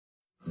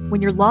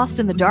When you're lost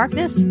in the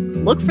darkness,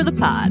 look for the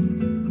pod.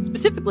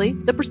 Specifically,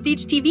 the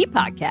Prestige TV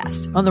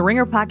podcast on the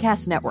Ringer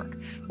Podcast Network,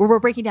 where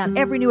we're breaking down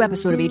every new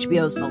episode of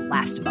HBO's The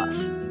Last of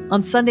Us.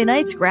 On Sunday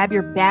nights, grab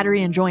your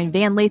battery and join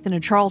Van Lathan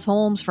and Charles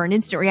Holmes for an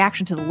instant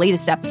reaction to the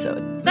latest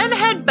episode. Then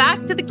head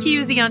back to the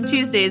QZ on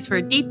Tuesdays for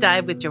a deep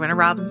dive with Joanna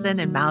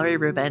Robinson and Mallory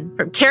Rubin.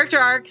 From character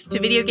arcs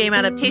to video game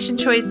adaptation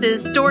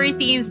choices, story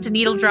themes to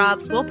needle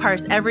drops, we'll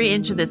parse every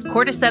inch of this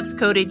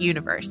cordyceps-coated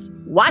universe.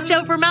 Watch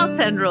out for mouth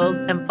tendrils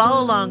and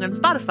follow along on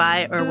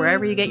Spotify or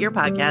wherever you get your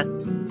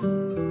podcasts.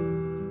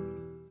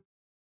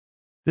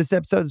 This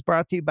episode is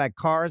brought to you by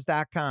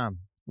Cars.com.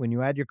 When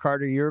you add your car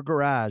to your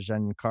garage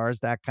on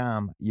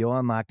Cars.com, you'll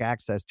unlock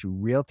access to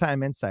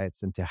real-time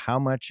insights into how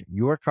much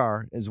your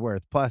car is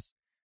worth. Plus,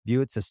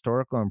 view its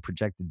historical and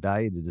projected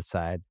value to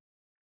decide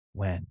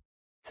when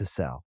to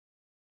sell.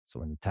 So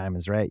when the time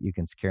is right, you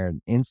can secure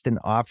an instant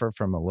offer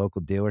from a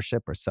local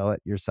dealership or sell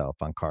it yourself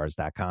on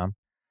Cars.com.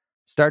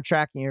 Start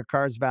tracking your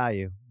car's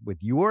value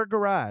with your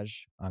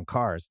garage on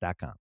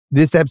Cars.com.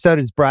 This episode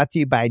is brought to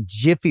you by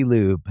Jiffy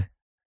Lube.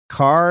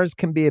 Cars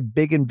can be a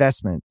big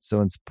investment,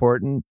 so it's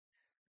important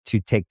to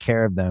take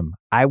care of them.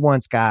 I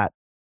once got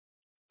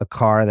a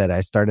car that I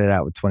started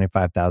out with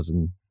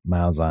 25,000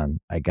 miles on.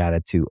 I got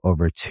it to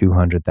over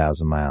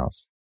 200,000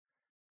 miles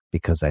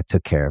because I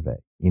took care of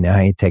it. You know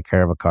how you take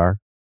care of a car?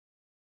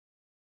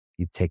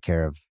 You take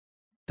care of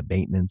the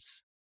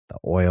maintenance, the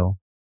oil,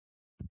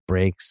 the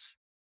brakes,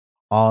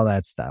 all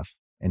that stuff.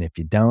 And if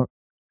you don't,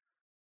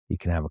 you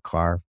can have a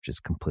car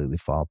just completely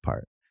fall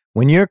apart.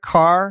 When your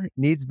car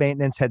needs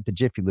maintenance, head to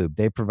Jiffy Lube.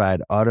 They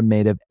provide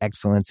automotive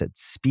excellence at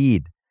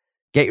speed.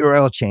 Get your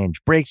oil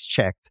change, brakes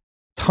checked,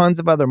 tons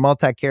of other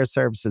multi-care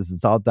services.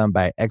 It's all done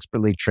by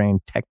expertly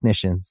trained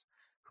technicians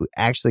who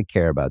actually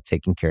care about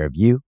taking care of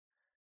you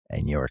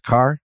and your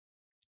car.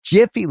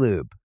 Jiffy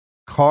Lube,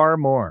 car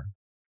more.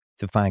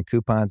 To find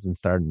coupons and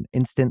start an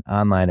instant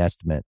online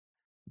estimate,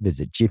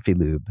 visit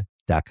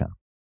jiffylube.com.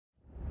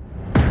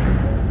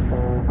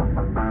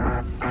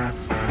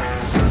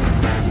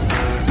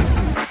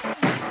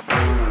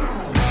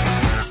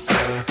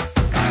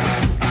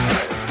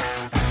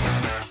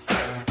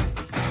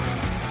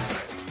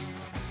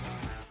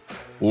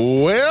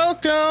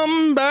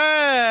 Welcome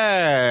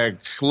back,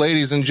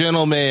 ladies and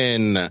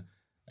gentlemen.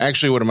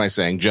 Actually, what am I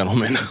saying?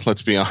 Gentlemen,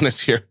 let's be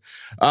honest here.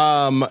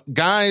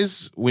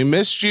 Guys, we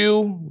missed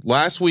you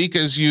last week.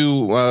 As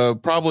you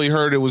probably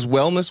heard, it was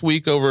Wellness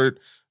Week over at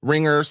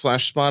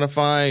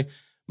Ringer/Spotify.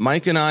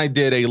 Mike and I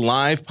did a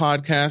live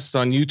podcast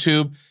on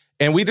YouTube,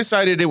 and we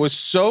decided it was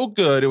so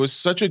good. It was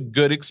such a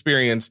good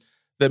experience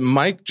that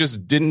Mike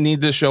just didn't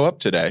need to show up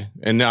today.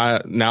 And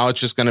now it's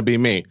just going to be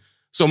me.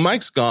 So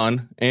Mike's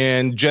gone,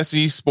 and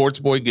Jesse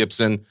Sportsboy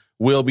Gibson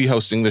will be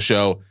hosting the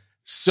show.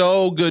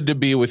 So good to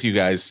be with you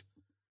guys.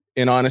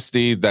 In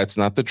honesty, that's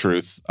not the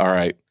truth. All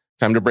right,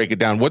 time to break it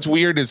down. What's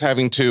weird is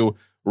having to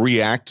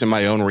react to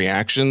my own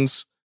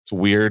reactions. It's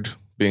weird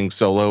being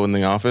solo in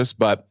the office,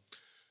 but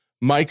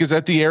Mike is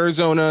at the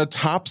Arizona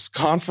Tops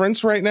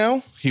Conference right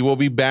now. He will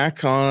be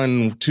back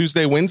on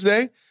Tuesday,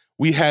 Wednesday.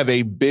 We have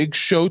a big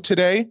show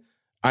today.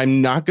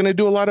 I'm not going to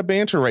do a lot of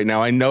banter right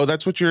now. I know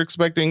that's what you're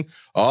expecting.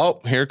 Oh,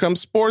 here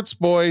comes Sports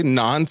Boy.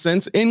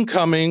 Nonsense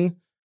incoming.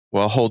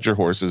 Well, hold your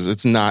horses.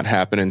 It's not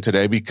happening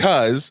today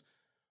because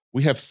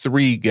we have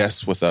 3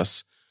 guests with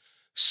us.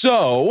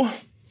 So,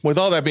 with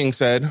all that being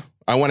said,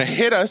 I want to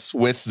hit us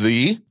with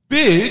the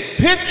big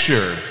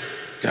picture.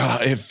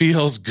 God, it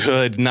feels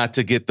good not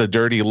to get the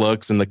dirty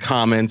looks in the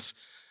comments.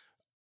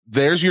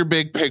 There's your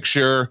big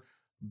picture.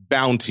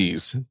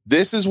 Bounties.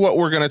 This is what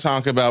we're going to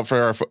talk about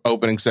for our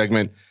opening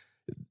segment.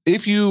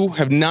 If you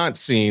have not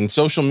seen,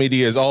 social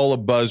media is all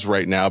abuzz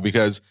right now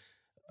because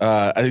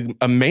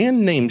a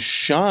man named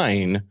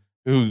Shine,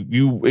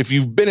 if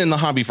you've been in the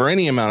hobby for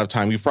any amount of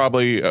time, you're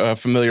probably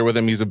familiar with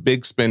him. He's a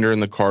big spender in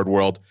the card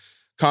world.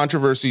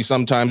 Controversy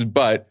sometimes,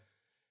 but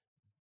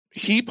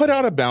he put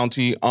out a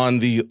bounty on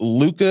the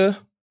Luka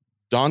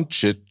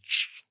Doncic.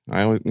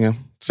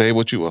 Say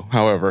what you will.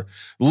 However,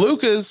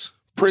 Luka's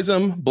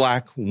Prism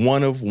Black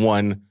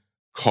 1/1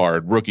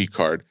 card, rookie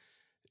card.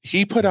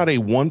 He put out a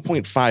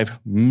 $1.5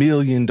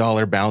 million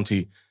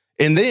bounty.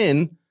 And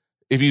then,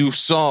 if you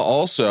saw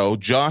also,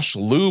 Josh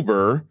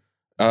Luber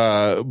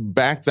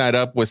backed that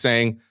up with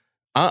saying,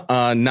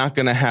 not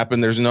going to happen.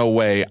 There's no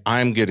way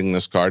I'm getting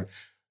this card.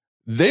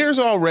 There's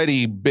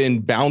already been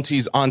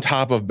bounties on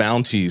top of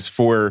bounties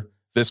for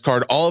this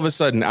card all of a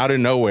sudden out of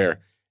nowhere.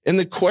 And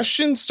the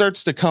question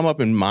starts to come up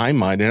in my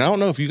mind, and I don't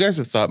know if you guys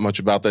have thought much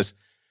about this.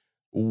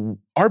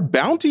 Are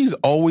bounties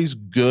always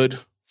good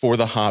for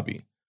the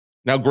hobby?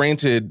 Now,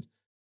 granted,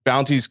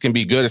 bounties can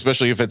be good,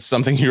 especially if it's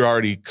something you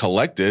already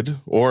collected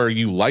or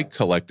you like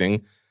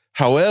collecting.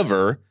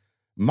 However,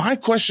 my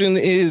question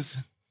is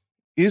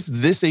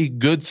this a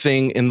good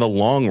thing in the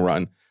long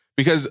run?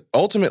 Because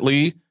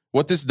ultimately,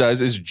 what this does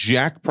is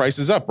jack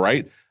prices up,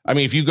 right? I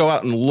mean, if you go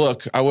out and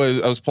look, I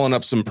was pulling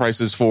up some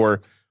prices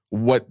for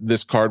what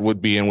this card would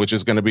be, and which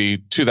is going to be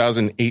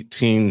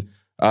 2018-19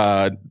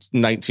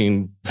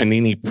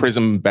 Panini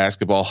Prism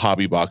basketball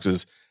hobby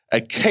boxes.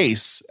 A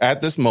case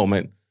at this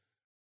moment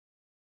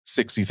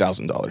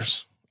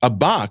 $60,000. A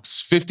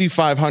box,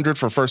 $5,500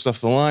 for first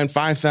off the line,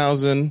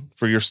 $5,000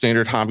 for your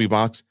standard hobby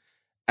box.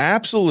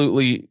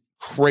 Absolutely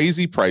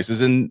crazy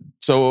prices. And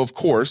so, of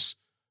course,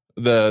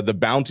 the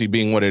bounty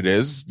being what it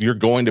is, you're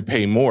going to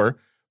pay more.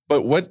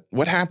 But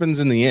what happens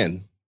in the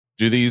end?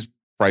 Do these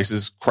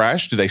prices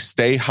crash? Do they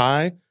stay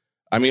high?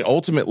 I mean,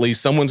 ultimately,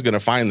 someone's going to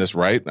find this,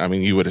 right? I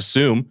mean, you would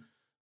assume.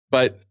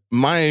 But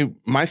my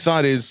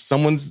thought is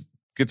someone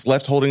gets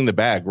left holding the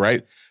bag,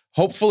 right?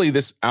 Hopefully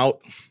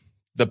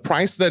the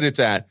price that it's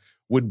at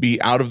would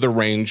be out of the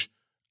range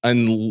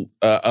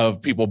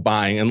of people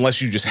buying,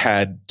 unless you just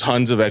had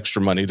tons of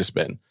extra money to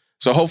spend.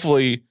 So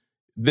hopefully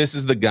this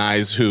is the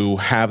guys who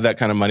have that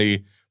kind of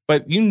money.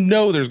 But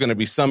there's going to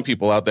be some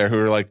people out there who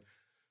are like,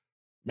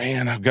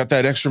 man, I've got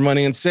that extra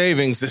money in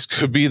savings. This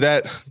could be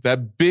that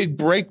big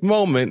break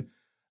moment.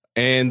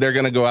 And they're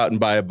going to go out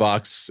and buy a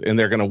box and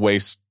they're going to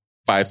waste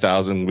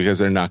 $5,000 because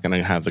they're not going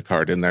to have the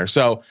card in there.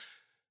 So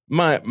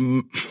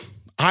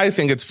I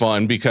think it's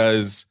fun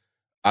because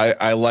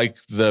I like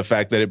the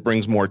fact that it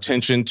brings more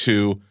attention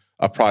to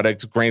a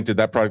product. Granted,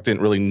 that product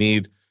didn't really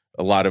need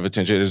a lot of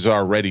attention. It is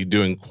already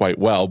doing quite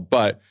well,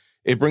 but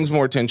it brings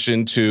more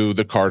attention to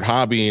the card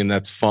hobby, and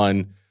that's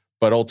fun.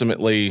 But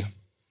ultimately,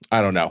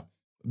 I don't know.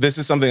 This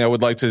is something I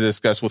would like to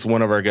discuss with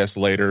one of our guests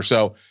later.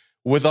 So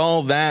with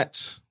all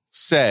that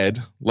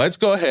said, let's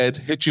go ahead,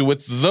 hit you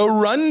with the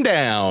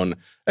rundown.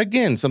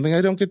 Again, something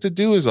I don't get to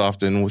do as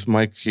often with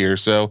Mike here.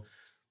 So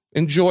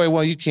enjoy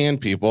while you can,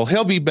 people.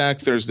 He'll be back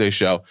Thursday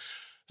show.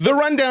 The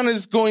rundown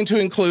is going to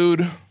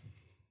include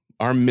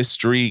our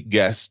mystery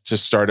guest to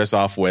start us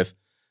off with.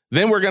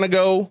 Then we're going to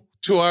go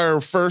to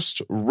our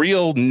first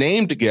real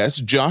named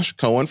guest, Josh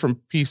Cohen from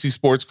PC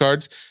Sports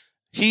Cards.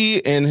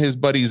 He and his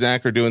buddy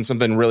Zach are doing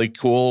something really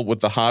cool with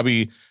the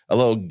hobby, a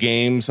little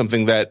game,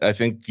 something that I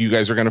think you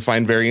guys are going to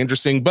find very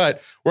interesting.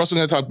 But we're also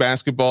going to talk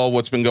basketball,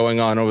 what's been going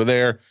on over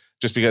there,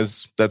 just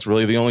because that's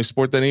really the only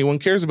sport that anyone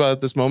cares about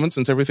at this moment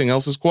since everything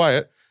else is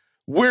quiet.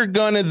 We're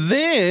going to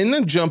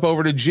then jump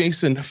over to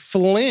Jason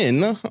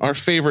Flynn, our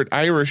favorite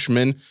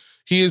Irishman.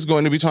 He is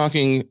going to be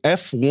talking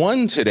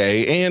F1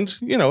 today and,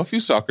 a few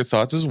soccer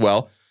thoughts as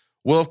well.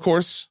 We'll, of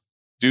course,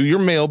 do your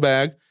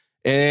mailbag,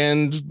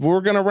 and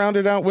we're going to round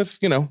it out with,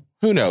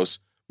 who knows,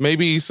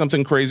 maybe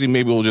something crazy.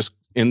 Maybe we'll just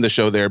end the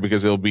show there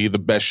because it'll be the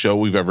best show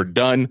we've ever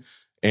done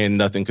and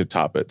nothing could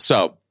top it.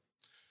 So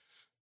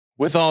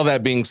with all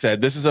that being said,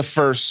 this is a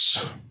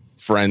first,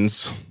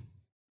 friends.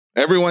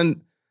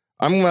 Everyone,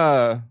 I'm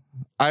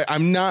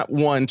not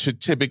one to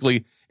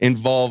typically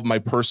involve my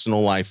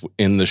personal life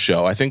in the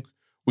show. I think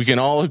we can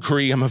all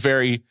agree I'm a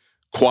very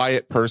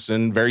quiet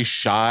person, very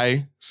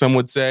shy, some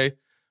would say.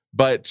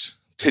 But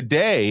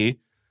today,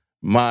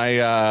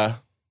 my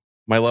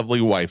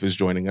lovely wife is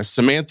joining us.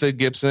 Samantha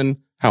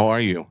Gibson, how are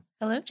you?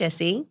 Hello,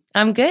 Jesse.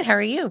 I'm good. How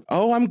are you?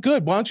 Oh, I'm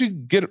good. Why don't you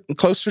get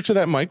closer to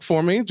that mic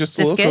for me? Just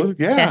a little good?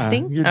 Yeah,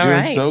 testing. You're all doing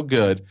right. so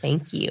good.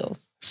 Thank you.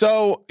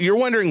 So you're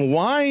wondering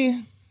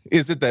why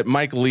is it that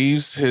Mike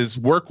leaves his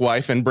work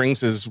wife and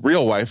brings his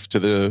real wife to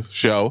the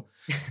show?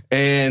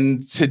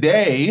 And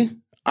today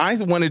I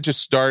wanted to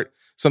start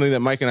something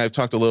that Mike and I have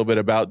talked a little bit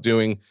about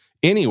doing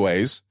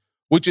anyways,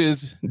 which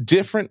is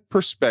different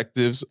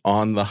perspectives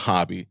on the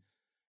hobby.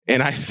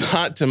 And I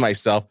thought to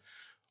myself,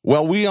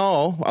 well,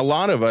 a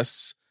lot of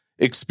us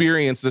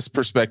experience this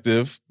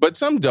perspective, but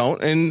some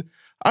don't. And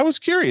I was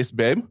curious,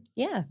 babe.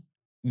 Yeah.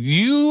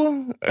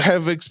 You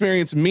have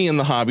experienced me in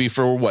the hobby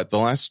for the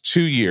last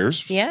 2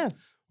 years? Yeah.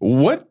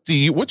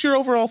 What's your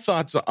overall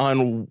thoughts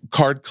on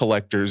card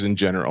collectors in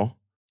general?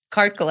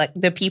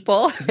 The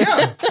people?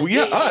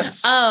 Yeah,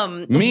 us.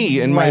 Me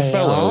and my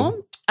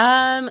fellow.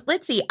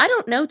 Let's see. I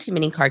don't know too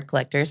many card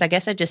collectors. I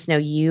guess I just know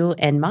you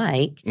and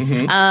Mike.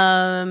 Mm-hmm.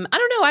 I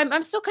don't know.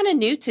 I'm still kind of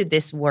new to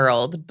this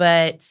world,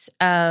 but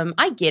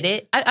I get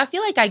it. I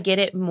feel like I get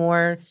it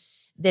more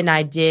than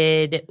I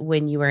did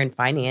when you were in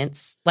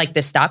finance, like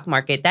the stock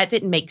market. That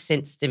didn't make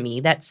sense to me.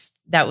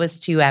 That was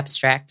too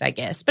abstract, I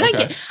guess. But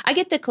okay. I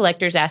get the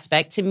collector's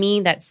aspect. To me,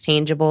 that's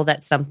tangible.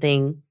 That's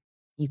something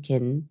you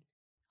can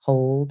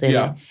hold.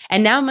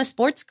 And now I'm a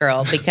sports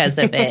girl because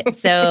of it.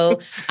 So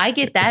I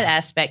get that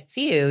aspect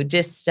too.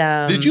 Just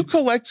did you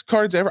collect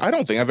cards ever? I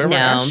don't think I've ever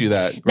asked you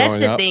that. That's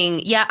the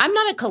thing. Yeah, I'm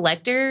not a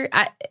collector.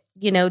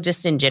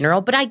 Just in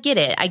general, but I get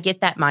it. I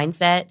get that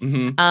mindset.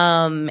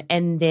 Mm-hmm.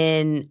 And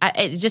then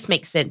it just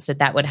makes sense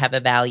that would have a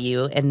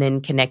value and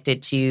then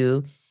connected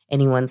to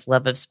anyone's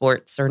love of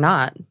sports or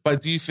not.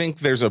 But do you think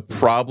there's a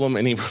problem?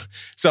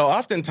 So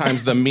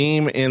oftentimes the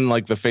meme in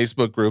like the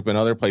Facebook group and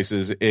other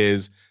places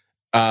is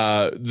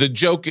the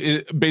joke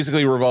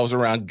basically revolves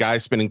around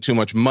guys spending too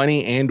much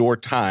money and or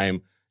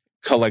time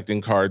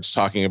collecting cards,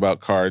 talking about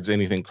cards,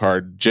 anything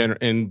card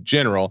in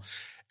general.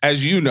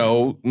 As you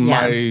know,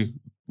 our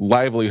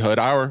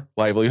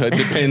livelihood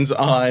depends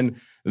on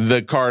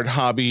the card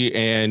hobby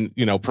and,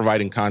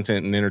 providing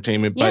content and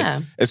entertainment.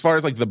 But as far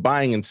as like the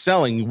buying and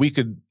selling,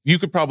 you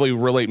could probably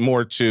relate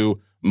more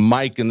to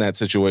Mike in that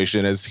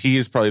situation, as he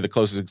is probably the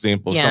closest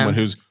example of someone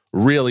who's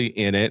really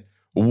in it.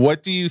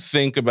 What do you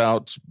think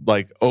about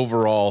like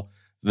overall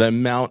the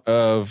amount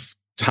of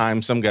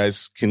time some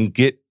guys can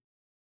get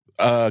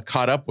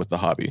caught up with the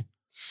hobby?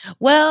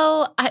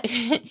 Well,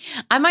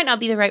 I might not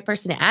be the right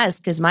person to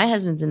ask because my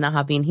husband's in the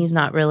hobby and he's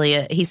not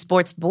really he's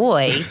sports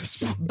boy.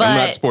 But I'm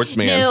not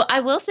sportsman. No,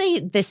 I will say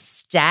the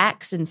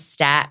stacks and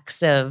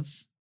stacks of,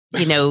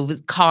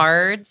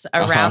 cards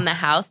around the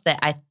house that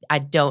I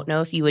don't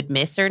know if you would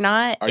miss or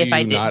not. Are if you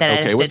I did not that,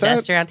 okay I with did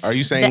dust that? around. Are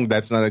you saying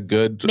that's not a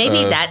good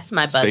Maybe that's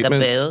my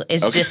statement? bugaboo.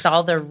 It's Okay. just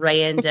all the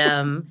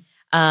random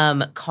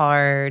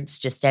cards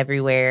just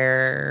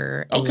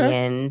everywhere,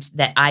 Okay. and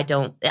that I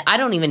don't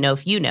even know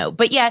if you know.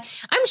 But yeah,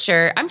 I'm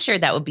sure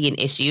that would be an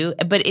issue.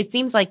 But it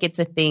seems like it's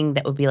a thing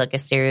that would be like a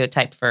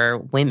stereotype for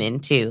women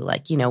too.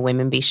 Like,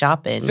 women be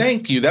shopping.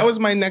 Thank you. That was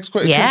my next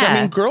question. Because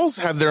Yeah. girls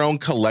have their own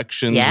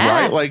collections, Yeah,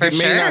 right? Like for it may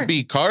sure. not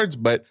be cards,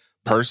 but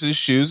purses,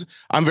 shoes.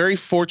 I'm very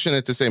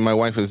fortunate to say my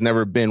wife has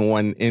never been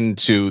one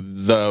into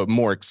the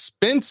more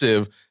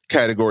expensive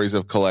categories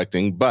of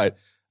collecting, but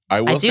I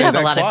will do say have a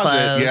that lot of closet,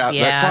 clothes. that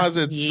Yeah.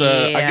 closet's,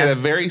 I get a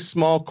very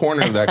small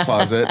corner of that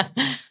closet.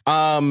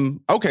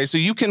 Okay, so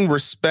you can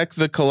respect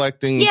the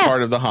collecting Yeah.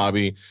 part of the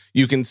hobby.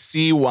 You can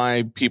see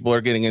why people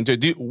are getting into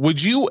it.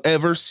 Would you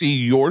ever see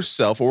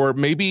yourself, or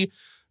maybe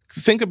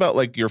think about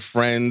like your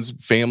friends,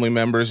 family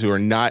members who are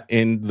not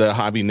in the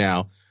hobby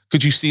now,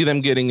 could you see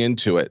them getting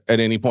into it at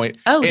any point?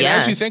 Oh, and yeah.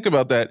 as you think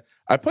about that,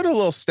 I put a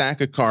little stack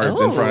of cards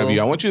in front of Ooh.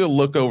 you. I want you to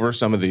look over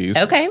some of these.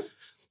 Okay.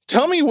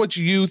 Tell me what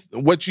you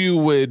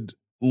would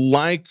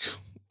like,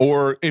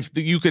 or if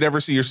you could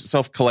ever see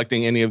yourself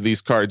collecting any of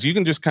these cards. You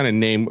can just kind of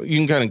name, you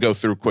can kind of go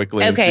through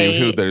quickly and see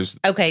who there's.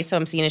 Okay, so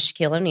I'm seeing a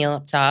Shaquille O'Neal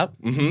up top.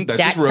 That's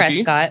Dak his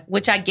rookie. Prescott,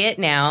 which I get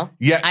now.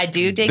 Yeah, I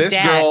do dig this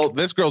Dak.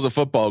 This girl's a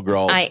football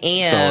girl. I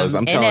am. fellas,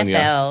 I'm telling you.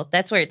 NFL.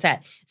 That's where it's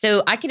at.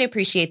 So I can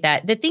appreciate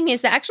that. The thing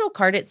is, the actual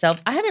card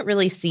itself, I haven't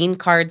really seen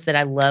cards that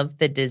I love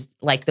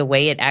the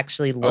way it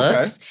actually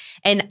looks.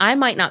 And I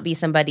might not be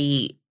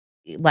somebody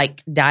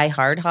like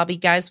die-hard hobby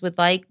guys would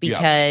like,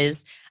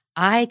 because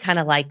I kind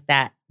of like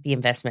the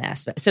investment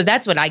aspect. So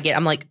that's what I get.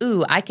 I'm like,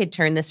 ooh, I could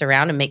turn this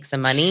around and make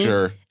some money.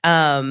 Sure.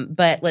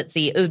 But let's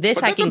see. Ooh, this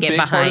But I can get that's a big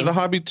part behind. of the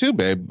hobby too,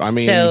 babe. I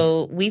mean,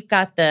 so we've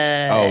got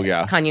the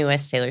yeah. Kanye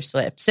West, Taylor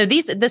Swift. So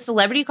the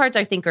celebrity cards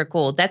I think are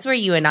cool. That's where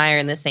you and I are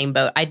in the same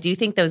boat. I do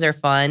think those are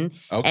fun.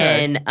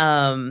 Okay. And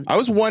I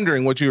was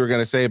wondering what you were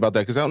going to say about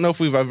that, because I don't know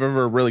if I've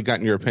ever really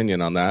gotten your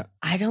opinion on that.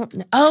 I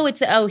don't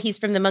know. He's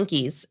from the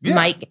Monkees. Yeah.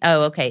 Mike.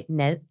 Oh, okay.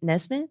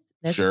 Nesmith?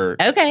 Sure.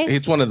 Okay.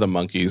 It's one of the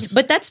monkeys.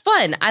 But that's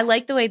fun. I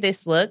like the way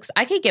this looks.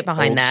 I could get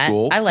behind Old that.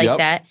 school. I like Yep.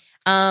 that.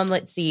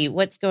 Let's see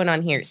what's going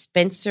on here.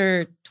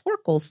 Spencer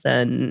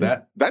Torkelson.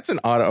 That's an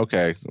auto.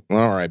 Okay.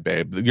 All right,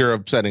 babe. You're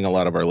upsetting a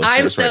lot of our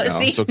listeners right now.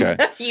 It's okay.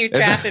 You're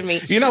It's- trapping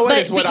me. You know what?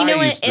 It's what you know I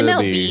what? used to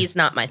MLB be. is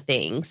not my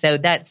thing. So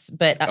that's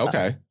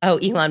Okay. Oh,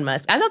 Elon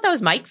Musk. I thought that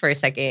was Mike for a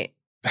second.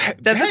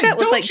 Doesn't Hey, that look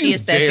don't like you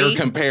Giuseppe? dare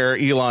compare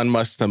Elon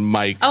Musk to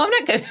Mike. Oh, I'm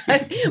not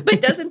good.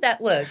 But doesn't that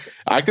look?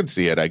 I could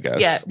see it, I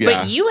guess. Yeah.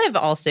 But you have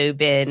also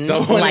been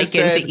Someone has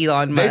likened said- to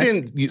Elon Musk. They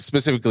didn't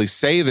specifically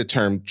say the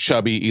term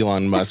chubby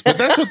Elon Musk, but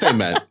that's what they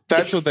meant.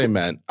 That's what they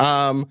meant.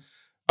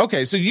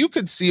 Okay, so you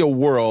could see a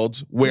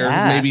world where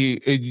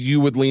maybe you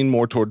would lean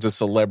more towards a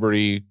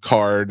celebrity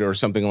card or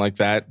something like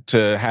that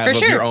to have For of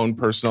sure. your own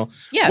personal.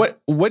 Yeah.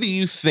 What do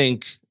you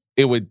think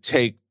it would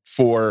take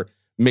for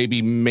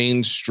maybe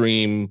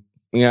mainstream?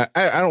 Yeah,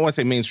 I don't want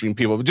to say mainstream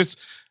people, but just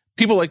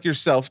people like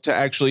yourself to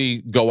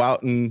actually go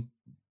out and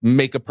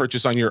make a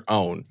purchase on your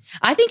own.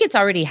 I think it's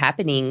already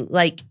happening.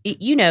 Like,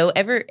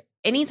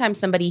 anytime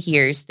somebody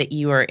hears that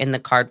you are in the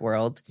card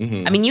world,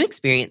 Mhm. I mean, you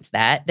experience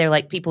that. They're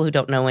like people who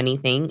don't know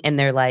anything, and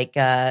they're like,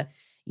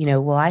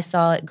 well, I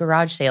saw it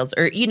garage sales,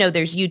 or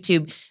there's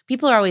YouTube.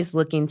 People are always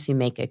looking to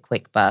make a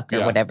quick buck or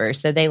Yeah. whatever,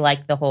 so they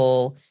like the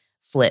whole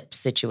flip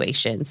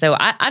situation. So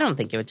I don't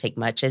think it would take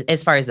much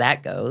as far as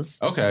that goes.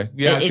 Okay,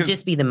 yeah, It'd 'cause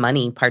just be the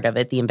money part of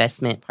it, the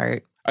investment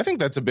part. I think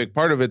that's a big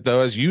part of it,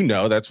 though. As you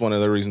know, that's one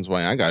of the reasons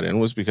why I got in,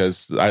 was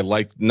because I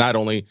like not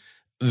only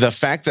the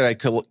fact that I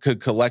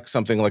could collect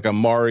something like a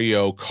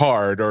Mario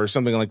card or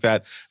something like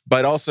that,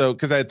 but also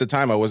because at the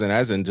time I wasn't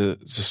as into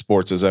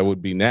sports as I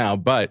would be now,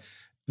 but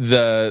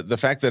the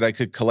fact that I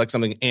could collect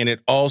something and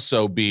it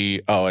also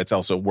be, it's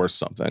also worth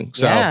something.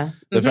 So Yeah.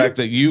 the Mhm. fact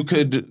that you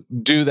could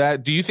do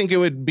that, do you think it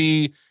would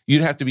be,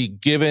 you'd have to be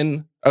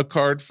given a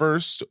card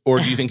first, or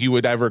do you think you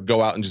would ever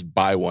go out and just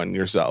buy one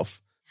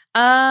yourself?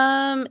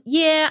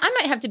 Yeah, I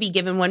might have to be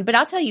given one, but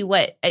I'll tell you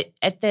what,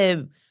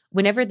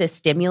 whenever the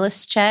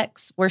stimulus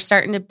checks were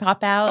starting to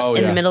pop out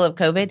in the middle of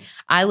COVID,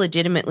 I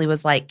legitimately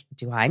was like,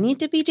 do I need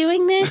to be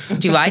doing this?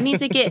 Do I need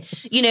to get,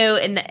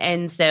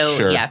 and so,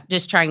 Sure. yeah,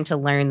 just trying to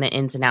learn the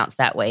ins and outs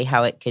that way,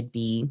 how it could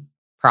be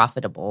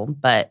profitable.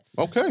 But,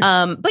 Okay.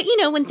 but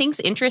when things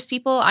interest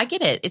people, I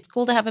get it. It's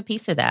cool to have a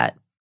piece of that.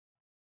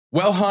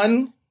 Well,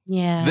 hun,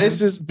 Yeah.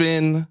 this has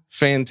been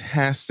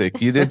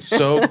fantastic. You did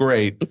so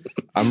great.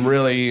 I'm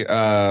really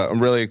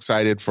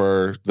excited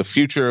for the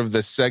future of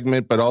this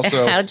segment, but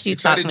also How'd you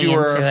talk excited me you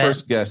were into our it?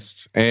 first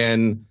guest.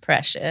 And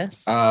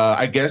Precious.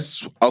 I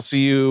guess I'll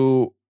see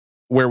you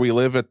where we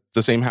live at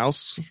the same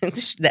house.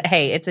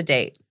 Hey, it's a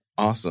date.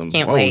 Awesome.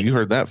 Can't wait. You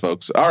heard that,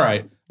 folks. All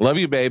right. Love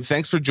you, babe.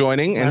 Thanks for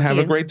joining and have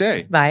a great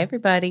day. Bye,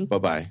 everybody.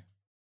 Bye-bye.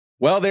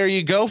 Well, there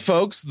you go,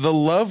 folks. The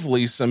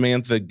lovely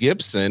Samantha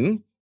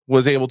Gibson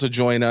was able to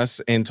join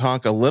us and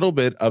talk a little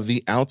bit of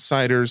the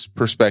outsider's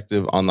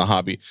perspective on the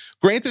hobby.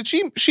 Granted,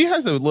 she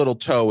has a little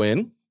toe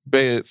in,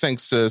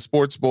 thanks to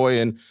Sports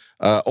Boy and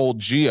old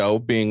Geo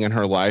being in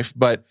her life.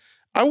 But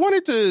I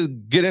wanted to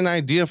get an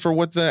idea for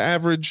what the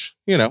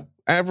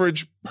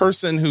average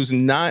person who's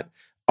not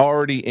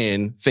already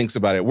in thinks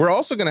about it. We're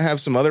also going to have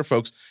some other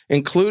folks,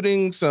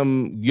 including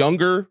some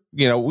younger,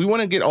 we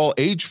want to get all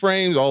age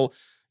frames,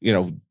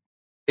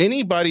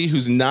 anybody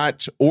who's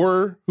not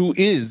or who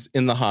is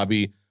in the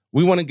hobby.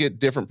 We want to get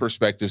different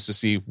perspectives to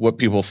see what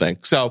people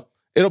think. So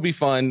it'll be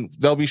fun.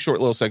 There'll be short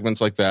little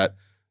segments like that.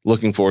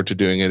 Looking forward to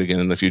doing it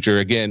again in the future.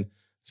 Again,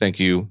 thank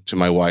you to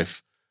my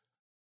wife.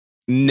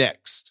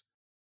 Next.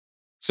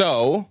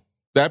 So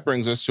that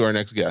brings us to our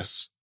next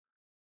guest.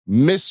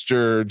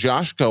 Mr.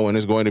 Josh Cohen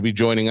is going to be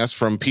joining us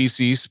from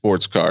PC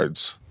Sports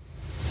Cards.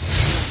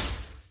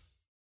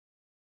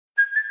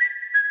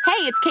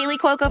 Hey, it's Kaylee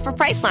Cuoco for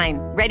Priceline.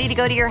 Ready to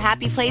go to your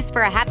happy place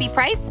for a happy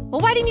price?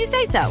 Well, why didn't you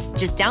say so?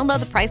 Just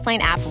download the Priceline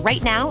app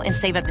right now and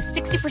save up to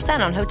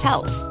 60% on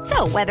hotels.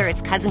 So whether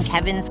it's Cousin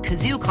Kevin's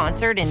Kazoo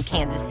Concert in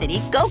Kansas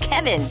City, go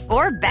Kevin,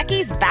 or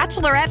Becky's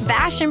Bachelorette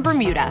Bash in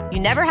Bermuda,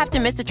 you never have to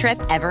miss a trip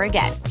ever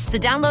again. So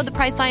download the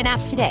Priceline app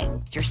today.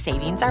 Your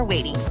savings are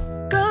waiting.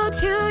 Go to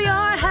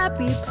your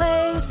happy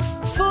place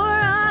for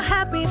a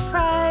happy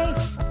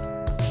price.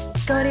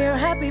 Go to your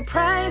happy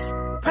price,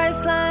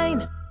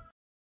 Priceline.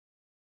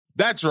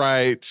 That's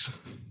right.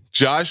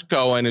 Josh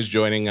Cohen is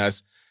joining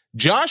us.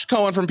 Josh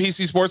Cohen from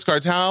PC Sports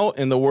Cards. How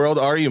in the world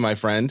are you, my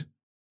friend?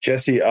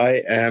 Jesse,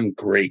 I am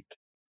great.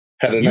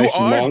 Had a nice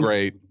month. You are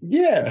great.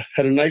 Yeah,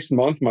 had a nice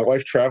month. My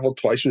wife traveled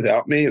twice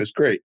without me. It was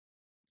great.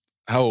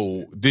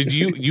 Oh, did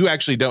you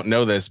actually don't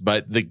know this,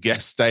 but the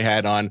guest I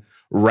had on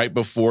right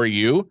before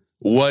you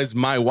was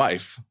my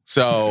wife.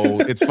 So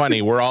it's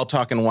funny. We're all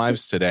talking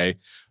wives today.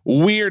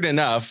 Weird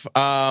enough.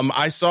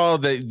 I saw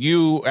that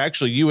you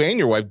and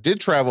your wife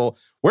did travel.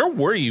 Where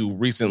were you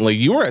recently?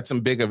 You were at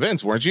some big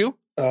events, weren't you?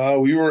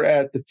 We were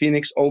at the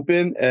Phoenix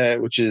Open,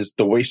 which is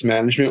the Waste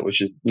Management,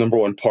 which is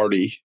 #1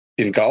 party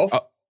in golf.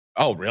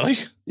 Oh, really?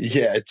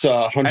 Yeah, it's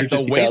 150,000.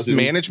 At the Waste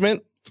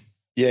Management?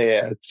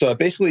 Yeah. It's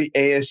basically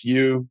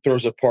ASU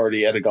throws a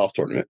party at a golf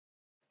tournament.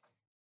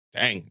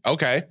 Dang.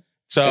 Okay.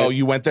 So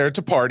you went there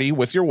to party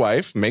with your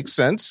wife. Makes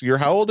sense. You're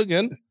how old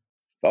again?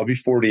 I'll be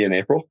 40 in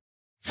April.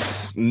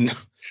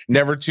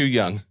 Never too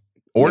young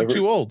or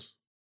too old.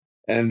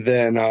 And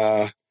then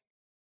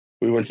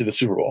we went to the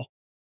Super Bowl.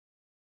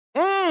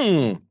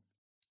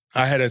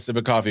 I had a sip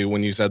of coffee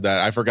when you said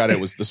that. I forgot it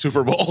was the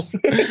Super Bowl.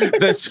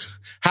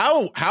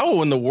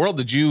 How in the world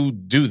did you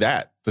do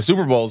that? The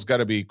Super Bowl's got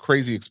to be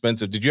crazy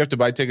expensive. Did you have to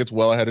buy tickets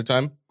well ahead of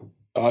time?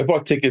 I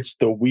bought tickets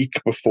the week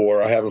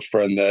before. I have a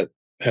friend that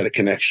had a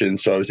connection,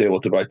 so I was able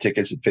to buy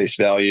tickets at face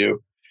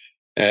value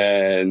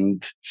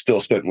and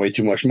still spent way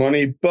too much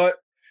money, but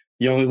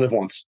you only live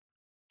once.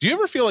 Do you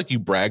ever feel like you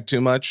brag too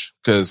much?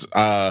 Because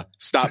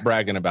stop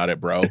bragging about it,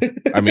 bro.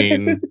 I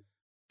mean,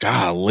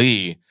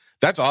 golly.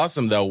 That's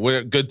awesome, though.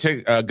 We're good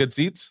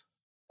seats?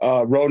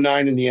 Row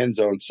 9 in the end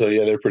zone. So,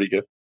 yeah, they're pretty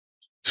good.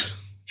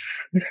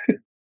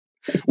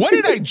 What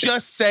did I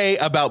just say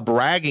about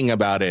bragging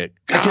about it?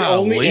 Golly. I can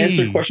only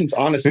answer questions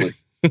honestly.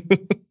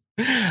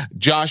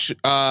 Josh,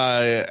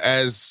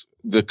 as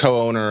the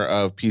co-owner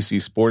of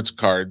PC Sports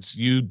Cards,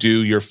 you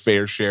do your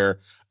fair share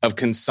of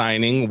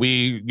consigning.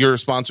 You're a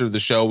sponsor of the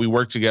show. We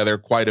work together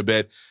quite a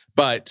bit,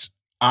 but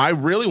I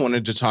really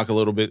wanted to talk a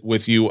little bit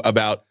with you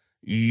about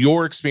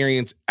your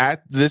experience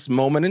at this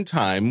moment in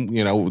time.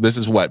 This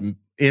is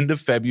end of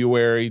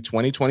February,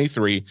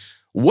 2023.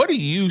 What are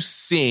you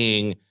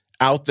seeing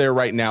out there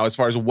right now as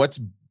far as what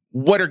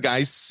are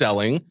guys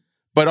selling,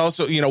 but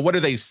also, what are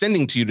they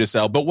sending to you to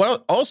sell? But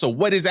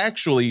what is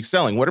actually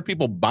selling? What are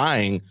people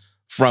buying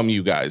from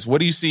you guys? What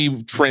do you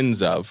see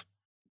trends of?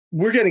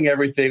 We're getting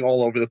everything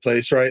all over the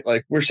place, right?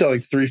 Like we're selling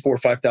 3,000,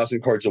 4,000,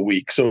 5,000 cards a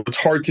week. So it's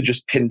hard to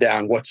just pin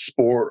down what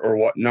sport or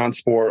what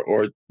non-sport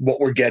or what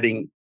we're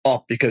getting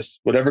up, because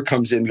whatever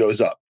comes in goes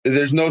up.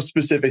 There's no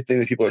specific thing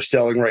that people are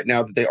selling right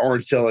now that they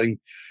aren't selling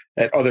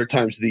at other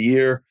times of the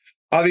year.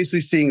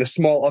 Obviously seeing a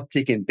small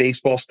uptick in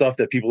baseball stuff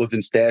that people have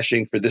been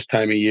stashing for this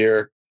time of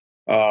year.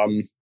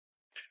 The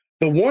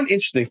one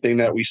interesting thing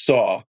that we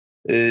saw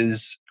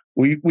is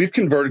we've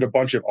converted a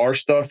bunch of our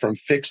stuff from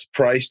fixed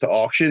price to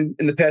auction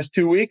in the past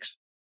 2 weeks.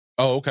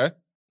 Oh, okay.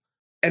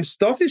 And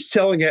stuff is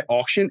selling at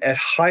auction at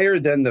higher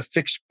than the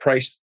fixed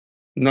price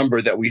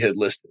number that we had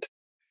listed.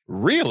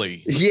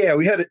 Really? Yeah,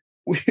 we had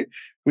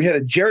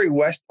a Jerry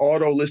West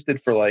auto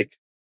listed for like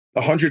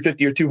 $150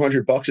 or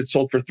 $200. It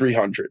sold for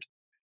 $300.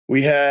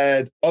 We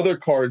had other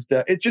cards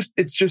that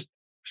it's just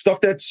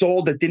stuff that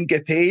sold that didn't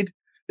get paid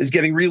is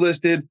getting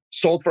relisted,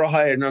 sold for a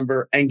higher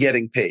number, and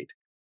getting paid.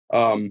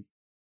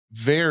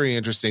 Very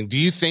interesting. Do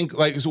you think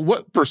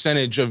what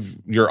percentage of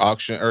your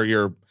auction or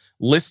your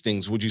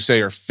listings would you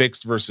say are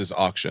fixed versus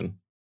auction?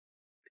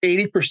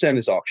 80%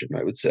 is auction,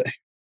 I would say.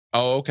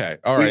 Oh, okay.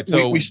 All right.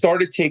 We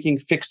started taking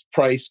fixed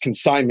price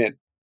consignment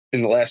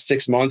in the last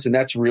 6 months, and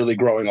that's really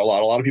growing a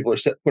lot. A lot of people are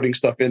putting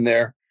stuff in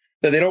there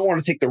that they don't want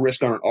to take the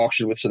risk on an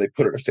auction with, so they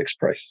put it at a fixed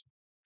price.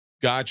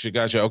 Gotcha.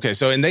 Okay.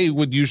 So, and they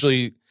would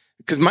usually,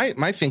 because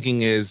my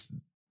thinking is,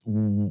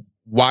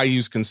 why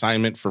use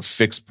consignment for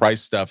fixed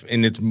price stuff?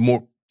 And it's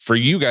more for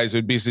you guys, it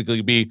would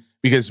basically be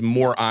because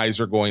more eyes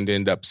are going to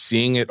end up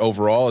seeing it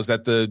overall. Is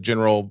that the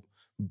general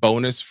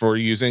bonus for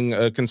using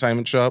a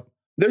consignment shop?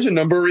 There's a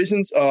number of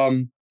reasons.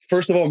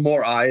 First of all,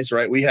 more eyes,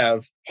 right? We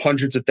have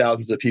hundreds of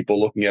thousands of people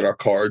looking at our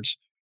cards.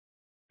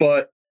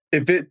 But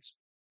if it's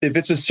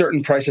a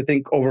certain price, I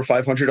think over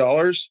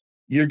 $500,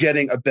 you're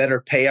getting a better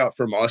payout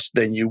from us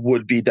than you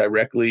would be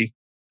directly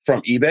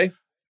from eBay.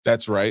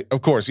 That's right.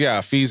 Of course.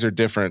 Yeah. Fees are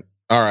different.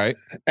 All right.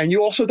 And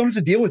you also don't have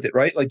to deal with it,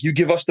 right? Like, you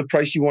give us the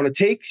price you want to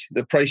take,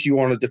 the price you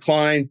want to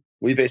decline.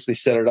 We basically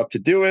set it up to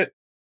do it.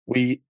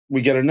 We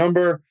get a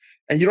number,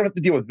 and you don't have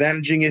to deal with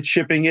managing it,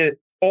 shipping it.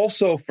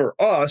 Also, for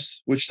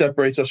us, which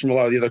separates us from a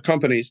lot of the other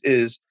companies,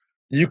 is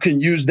you can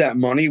use that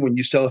money when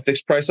you sell a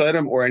fixed price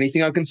item or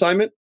anything on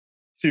consignment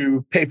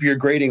to pay for your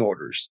grading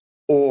orders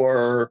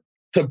or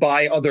to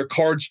buy other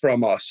cards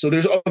from us. So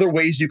there's other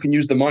ways you can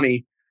use the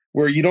money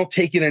where you don't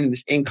take it in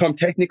this income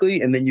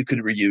technically, and then you could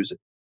reuse it.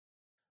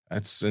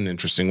 That's an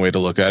interesting way to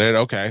look at it.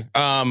 Okay.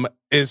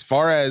 As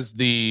far as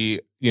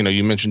the,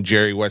 you mentioned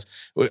Jerry West,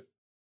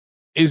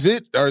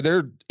 are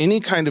there any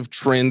kind of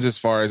trends as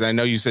far as, I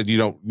know you said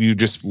you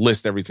just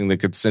list everything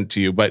that gets sent to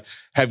you, but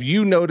have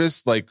you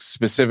noticed like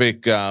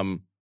specific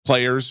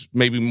players,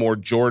 maybe more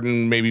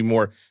Jordan, maybe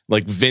more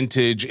like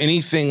vintage,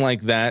 anything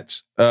like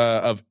that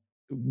of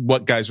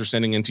what guys are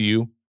sending into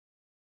you?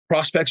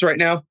 Prospects right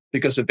now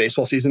because of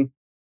baseball season.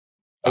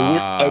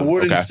 I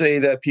wouldn't say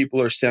that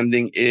people are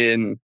sending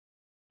in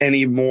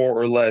any more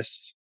or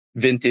less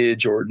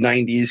vintage or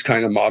 90s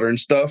kind of modern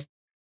stuff.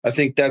 I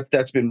think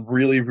that's been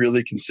really,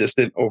 really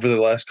consistent over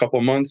the last couple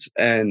of months.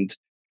 And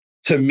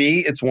to me,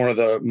 it's one of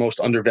the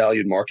most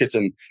undervalued markets.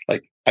 And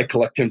like, I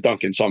collect Tim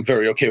Duncan, so I'm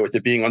very okay with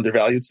it being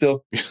undervalued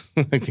still.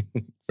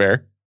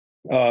 Fair.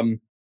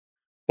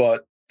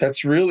 But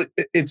that's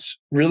it's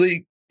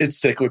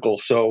cyclical.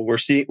 So we're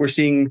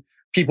seeing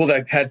people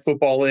that had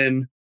football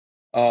in,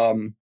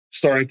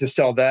 starting to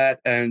sell that.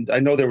 And I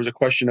know there was a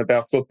question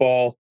about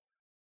football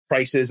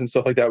prices and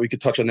stuff like that. We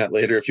could touch on that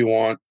later if you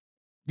want.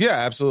 Yeah,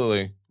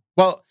 absolutely.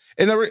 Well,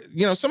 and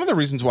some of the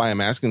reasons why I'm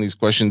asking these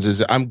questions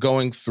is I'm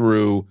going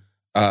through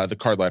the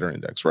Card Ladder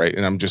Index, right?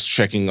 And I'm just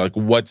checking like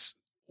what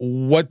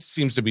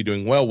seems to be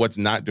doing well, what's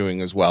not doing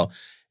as well.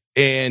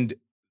 And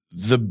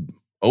the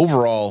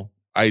overall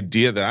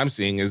idea that I'm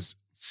seeing is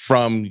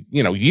from,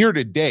 year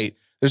to date,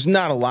 there's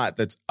not a lot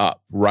that's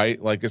up, right?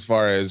 Like as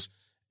far as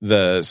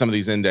some of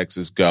these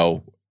indexes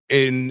go.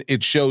 And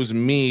it shows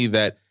me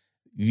that,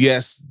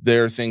 yes,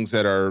 there are things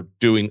that are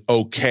doing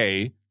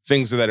okay,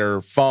 things that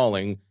are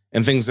falling,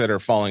 and things that are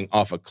falling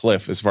off a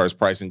cliff as far as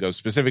pricing goes,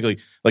 specifically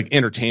like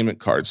entertainment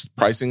cards.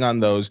 Pricing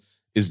on those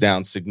is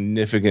down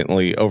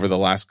significantly over the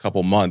last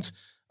couple months.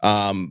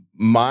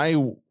 My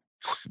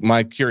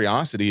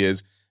curiosity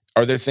is,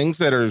 are there things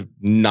that are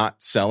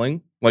not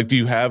selling? Like, do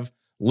you have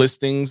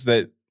listings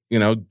that,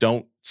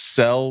 don't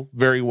sell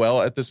very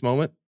well at this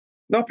moment?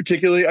 Not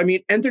particularly. I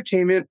mean,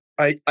 entertainment,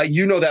 I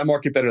that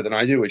market better than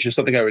I do, which is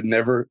something I would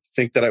never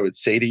think that I would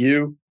say to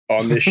you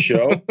on this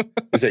show,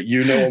 is that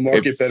a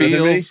market better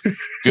than me.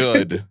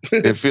 Good.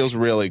 It feels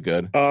really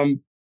good.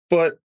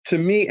 But to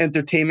me,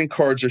 entertainment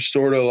cards are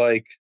sort of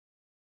like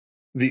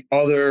the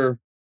other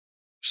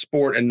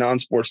sport and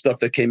non-sport stuff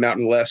that came out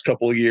in the last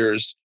couple of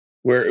years,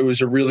 where it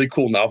was a really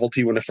cool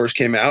novelty when it first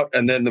came out.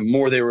 And then the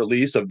more they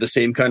release of the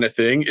same kind of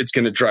thing, it's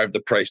going to drive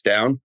the price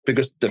down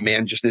because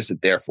demand just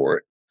isn't there for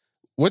it.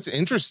 What's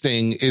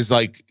interesting is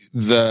like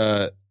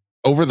so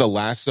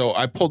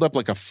I pulled up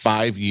like a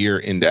 5-year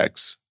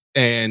index.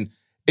 And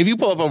if you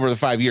pull up over the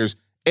 5 years,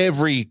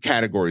 every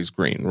category is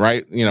green,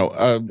 right?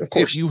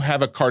 If you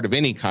have a card of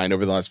any kind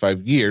over the last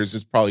 5 years,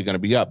 it's probably going to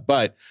be up.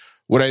 But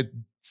what I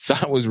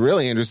thought was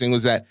really interesting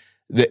was that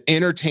the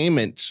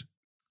entertainment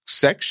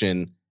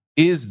section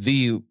is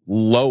the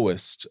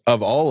lowest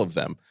of all of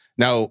them.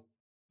 Now,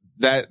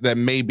 that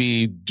may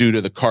be due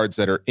to the cards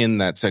that are in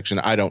that section.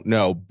 I don't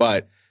know,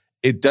 but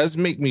it does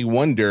make me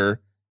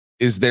wonder,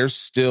 is there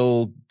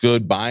still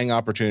good buying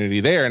opportunity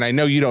there? And I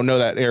know you don't know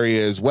that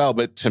area as well,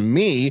 but to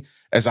me,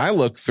 as I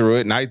look through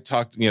it, and I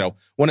talked,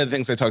 one of the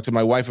things I talked to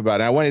my wife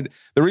about, and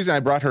the reason I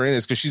brought her in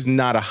is because she's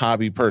not a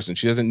hobby person.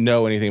 She doesn't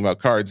know anything about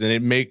cards. And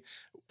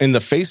in the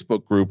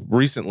Facebook group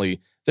recently,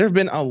 there have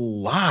been a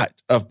lot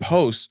of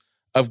posts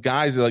of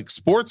guys like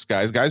sports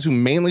guys who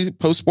mainly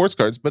post sports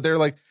cards, but they're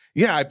like,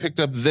 yeah, I picked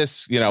up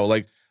this,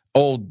 like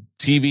old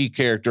TV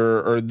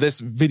character or this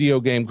video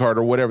game card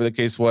or whatever the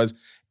case was.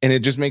 And it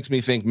just makes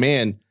me think,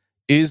 man,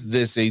 is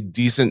this a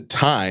decent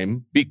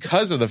time?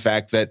 Because of the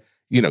fact that,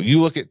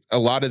 you look at a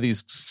lot of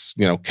these,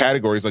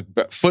 categories, like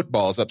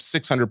football is up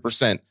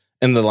 600%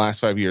 in the last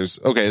 5 years.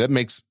 Okay, that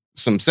makes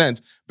some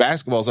sense.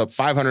 Basketball's up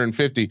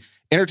 550.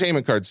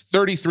 Entertainment cards,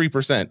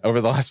 33% over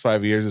the last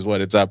 5 years is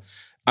what it's up.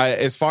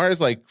 As far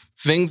as like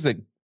things that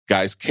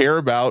guys care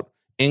about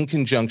in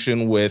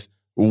conjunction with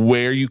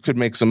where you could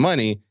make some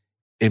money,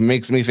 it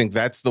makes me think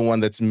that's the one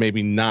that's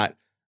maybe not,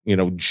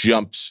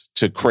 jumped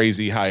to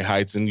crazy high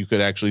heights and you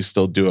could actually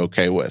still do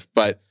okay with.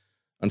 But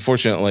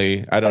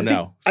unfortunately, I don't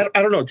know.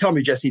 I don't know. Tell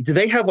me, Jesse, do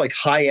they have like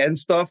high end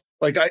stuff?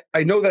 Like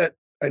I know that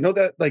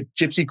like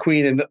Gypsy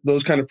Queen and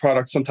those kind of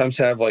products sometimes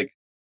have like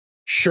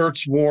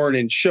shirts worn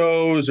in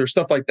shows or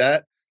stuff like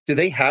that. Do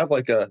they have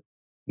like a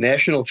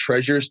National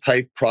Treasures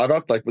type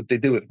product, like what they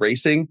did with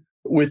racing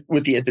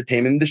with the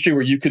entertainment industry,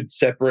 where you could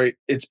separate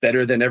it's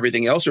better than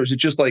everything else? Or is it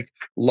just like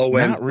low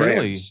end? Not really.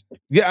 brands?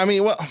 Yeah. I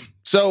mean, well,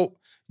 so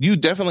you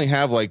definitely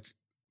have like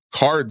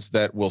cards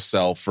that will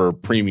sell for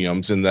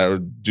premiums and that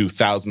would do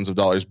thousands of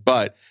dollars.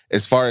 But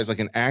as far as like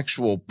an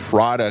actual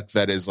product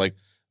that is like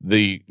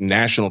the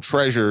national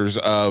treasures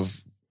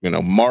of,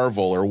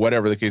 Marvel or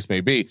whatever the case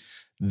may be,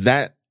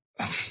 that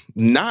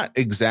not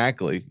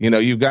exactly.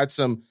 You've got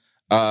some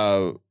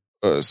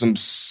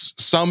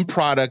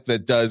product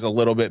that does a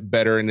little bit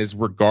better and is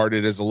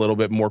regarded as a little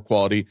bit more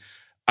quality.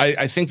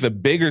 I think the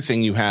bigger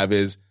thing you have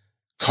is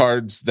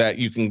cards that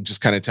you can just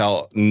kind of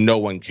tell no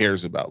one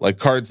cares about, like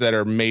cards that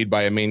are made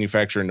by a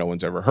manufacturer no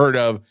one's ever heard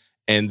of.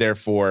 And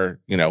therefore,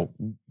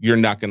 you're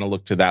not going to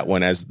look to that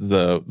one as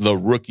the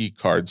rookie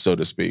card, so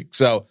to speak.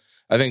 So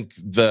I think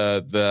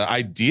the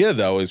idea,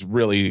 though, is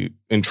really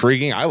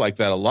intriguing. I like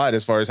that a lot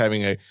as far as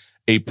having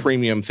a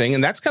premium thing.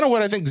 And that's kind of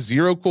what I think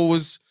Zero Cool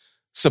was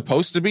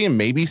supposed to be and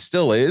maybe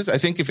still is. I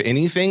think if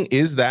anything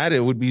is that,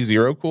 it would be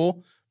Zero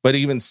Cool. But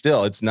even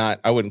still, it's not,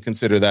 I wouldn't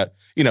consider that,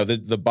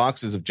 the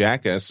boxes of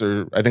Jackass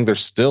I think they're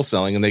still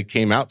selling, and they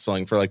came out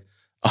selling for like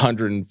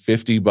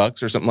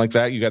 $150 or something like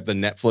that. You got the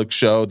Netflix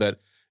show that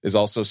is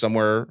also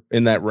somewhere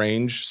in that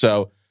range.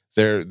 So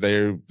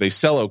they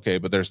sell okay,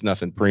 but there's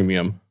nothing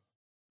premium.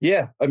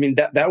 Yeah. I mean,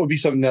 that would be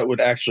something that would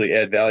actually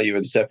add value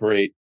and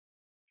separate,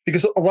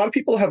 because a lot of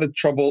people have a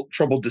trouble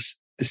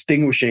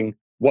distinguishing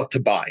what to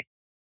buy,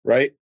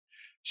 right?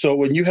 So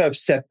when you have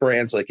set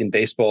brands like in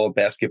baseball,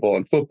 basketball,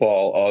 and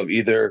football of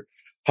either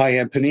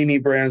high-end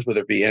Panini brands,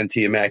 whether it be NT,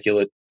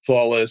 Immaculate,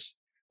 Flawless,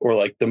 or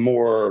like the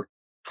more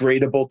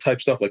gradable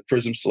type stuff like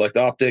Prism Select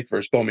Optic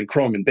versus Bowman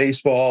Chrome in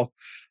baseball,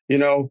 you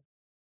know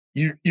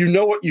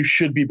what you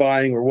should be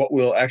buying or what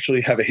will actually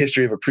have a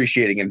history of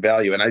appreciating in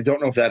value. And I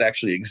don't know if that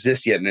actually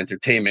exists yet in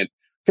entertainment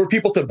for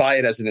people to buy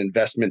it as an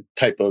investment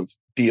type of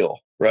deal,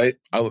 right?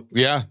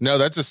 Yeah, no,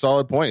 that's a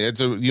solid point.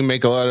 You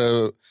make a lot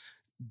of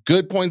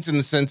good points in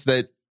the sense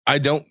that I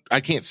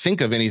can't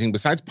think of anything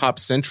besides Pop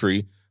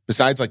Century,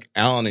 besides like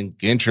Allen and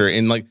Ginter.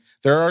 And like,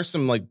 there are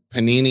some like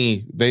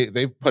Panini,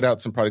 they've put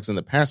out some products in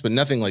the past, but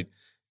nothing like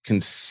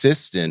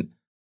consistent.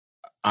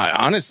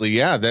 Honestly,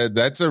 yeah,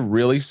 that's a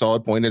really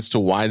solid point as to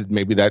why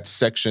maybe that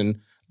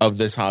section of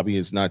this hobby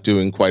is not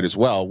doing quite as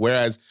well.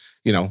 Whereas,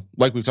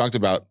 like we've talked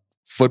about,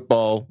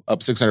 football up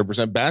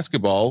 600%,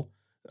 basketball,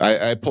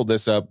 I pulled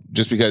this up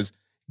just because,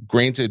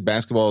 granted,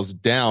 basketball is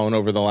down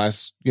over the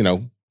last,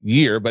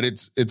 year, but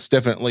it's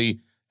definitely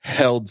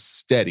held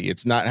steady.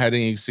 It's not had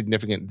any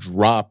significant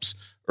drops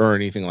or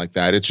anything like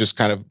that. It's just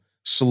kind of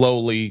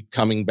slowly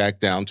coming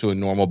back down to a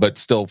normal, but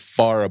still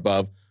far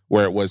above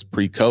where it was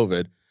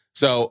pre-COVID.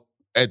 So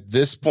at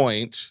this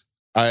point,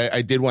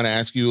 I did want to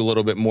ask you a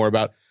little bit more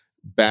about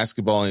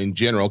basketball in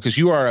general, because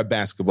you are a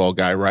basketball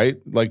guy, right?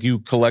 Like, you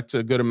collect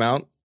a good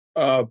amount?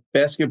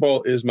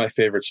 Basketball is my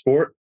favorite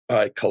sport.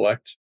 I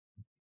collect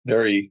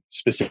very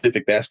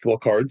specific basketball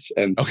cards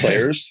and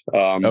players.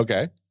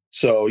 Okay.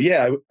 So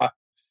yeah,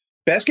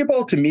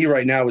 basketball to me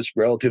right now is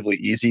relatively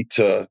easy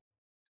to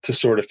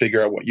sort of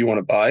figure out what you want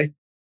to buy.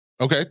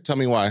 Okay. Tell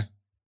me why.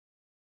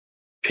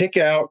 Pick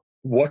out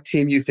what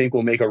team you think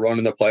will make a run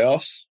in the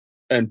playoffs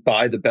and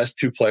buy the best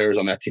two players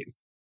on that team.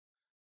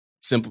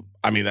 Simple.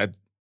 I mean,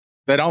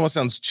 that almost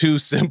sounds too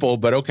simple,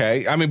 but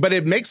okay. I mean, but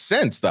it makes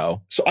sense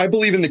though. So I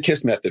believe in the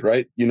KISS method,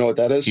 right? You know what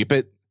that is?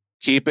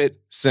 Keep it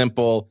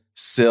simple,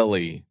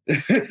 silly.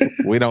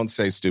 We don't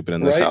say stupid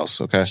in this house.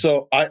 Okay.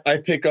 So I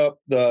pick up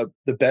the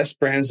best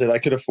brands that I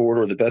could afford,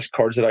 or the best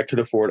cards that I could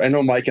afford. I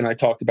know Mike and I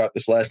talked about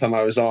this last time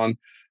I was on.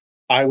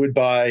 I would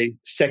buy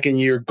second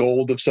year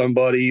gold of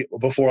somebody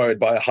before I would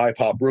buy a high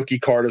pop rookie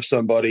card of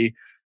somebody.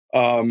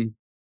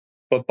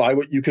 But buy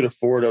what you could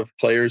afford of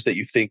players that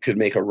you think could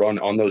make a run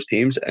on those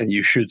teams, and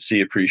you should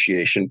see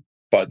appreciation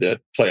by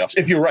the playoffs.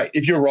 If you're right.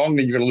 If you're wrong,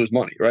 then you're going to lose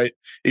money, right?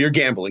 You're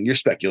gambling, you're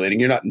speculating,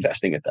 you're not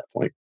investing at that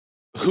point.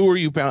 Who are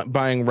you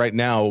buying right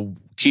now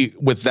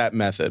with that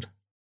method?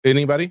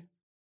 Anybody?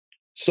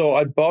 So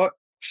I bought,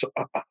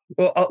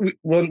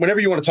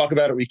 whenever you want to talk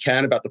about it, we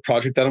can, about the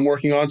project that I'm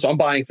working on. So I'm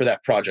buying for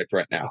that project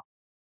right now.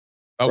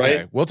 Okay.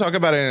 Right? We'll talk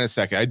about it in a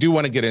second. I do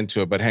want to get into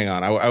it, but hang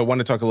on. I want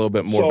to talk a little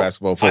bit more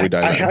basketball before we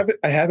dive in.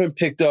 I haven't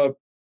picked up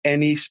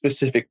any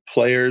specific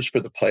players for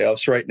the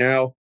playoffs right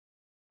now.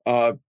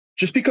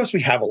 Just because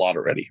we have a lot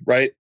already,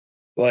 right?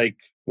 Like,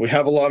 we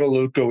have a lot of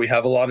Luka, we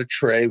have a lot of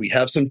Trey, we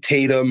have some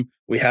Tatum,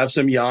 we have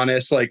some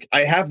Giannis. Like,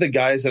 I have the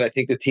guys that I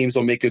think the teams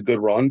will make a good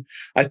run.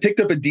 I picked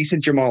up a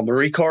decent Jamal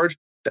Murray card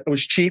that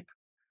was cheap,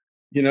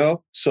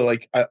 So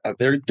like,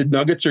 the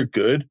Nuggets are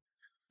good.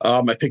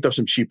 I picked up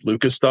some cheap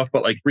Lucas stuff,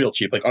 but like real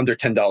cheap, like under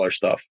 $10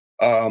 stuff.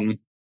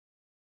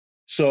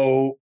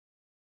 So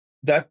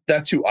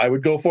that's who I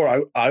would go for.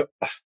 I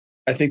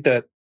think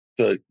that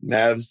the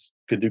Mavs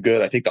could do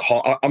good. I think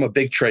I'm a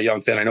big Trae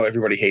Young fan. I know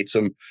everybody hates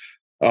him.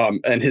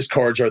 And his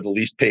cards are the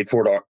least paid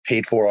for on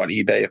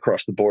eBay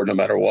across the board, no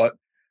matter what.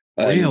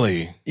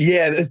 Really?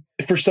 Yeah.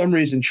 For some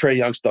reason, Trae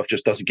Young stuff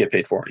just doesn't get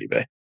paid for on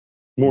eBay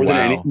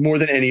more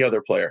than any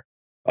other player.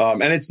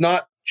 And it's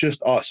not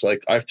just us.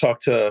 Like I've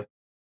talked to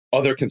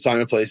other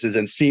consignment places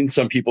and seen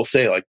some people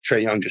say like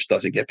Trae Young just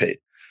doesn't get paid.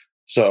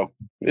 So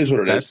it is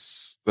what it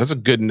is. That's a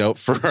good note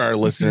for our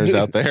listeners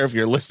out there. If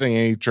you're listening to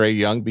any Trae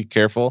Young, be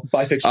careful.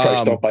 Buy fixed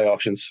price, don't buy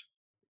auctions.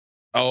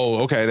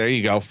 Oh, okay. There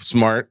you go.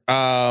 Smart.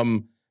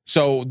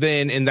 So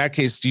then in that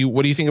case,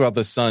 what do you think about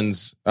the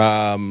Suns?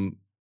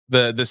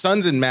 The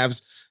Suns and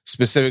Mavs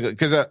specifically,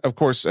 because of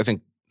course, I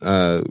think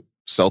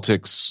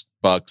Celtics,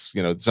 Bucks,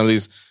 some of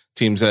these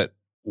teams that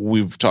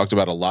we've talked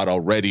about a lot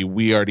already,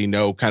 we already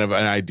know kind of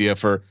an idea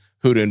for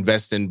who to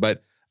invest in.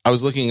 But I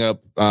was looking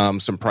up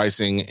some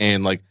pricing,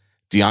 and like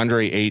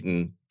DeAndre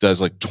Ayton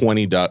does like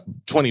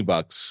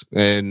 $20,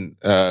 and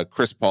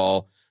Chris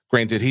Paul,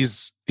 granted,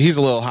 he's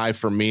a little high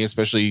for me,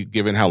 especially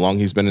given how long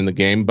he's been in the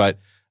game. But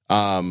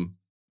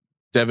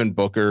Devin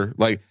Booker,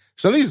 like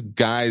some of these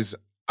guys,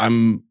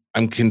 I'm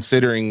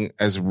considering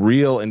as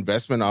real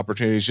investment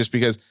opportunities just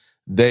because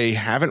they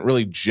haven't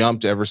really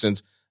jumped ever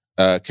since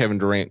Kevin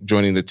Durant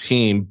joining the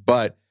team.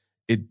 But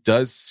it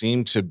does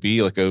seem to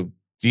be like a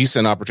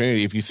decent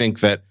opportunity if you think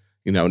that,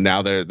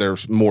 now they're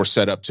more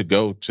set up to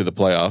go to the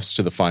playoffs,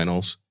 to the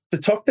finals. The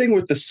tough thing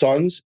with the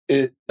Suns,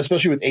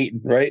 especially with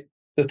Ayton, right?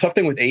 The tough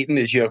thing with Ayton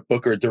is you have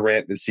Booker,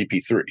 Durant, and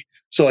CP3.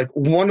 So like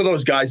one of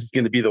those guys is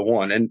going to be the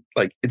one, and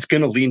like it's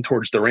going to lean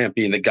towards Durant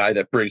being the guy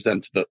that brings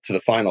them to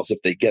the finals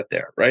if they get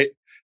there, right?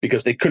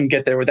 Because they couldn't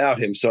get there without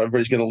him, so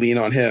everybody's going to lean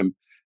on him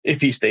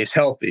if he stays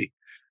healthy.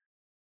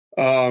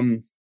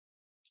 I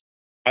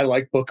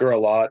like Booker a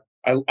lot.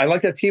 I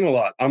like that team a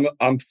lot. I'm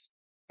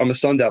a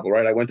Sun Devil,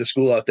 right? I went to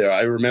school out there.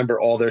 I remember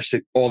all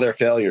their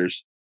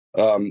failures.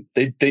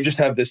 They just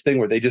have this thing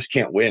where they just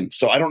can't win.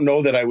 So I don't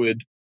know that I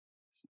would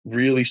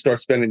really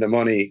start spending the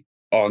money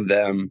on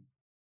them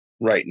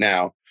right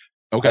now.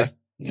 Okay.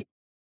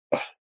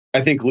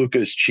 I think Luka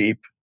is cheap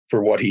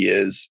for what he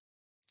is.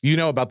 You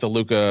know about the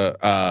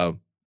Luka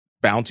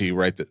bounty,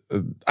 right?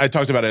 I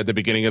talked about it at the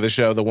beginning of the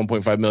show, the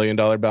 $1.5 million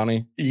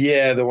bounty.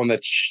 Yeah, the one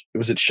that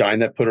was it Shine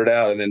that put it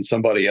out, and then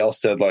somebody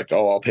else said like,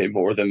 "Oh, I'll pay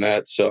more than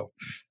that." So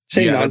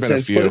same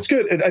nonsense, but it's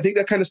good. I think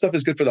that kind of stuff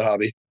is good for the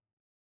hobby.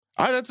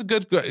 That's a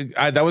good.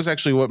 That was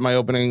actually what the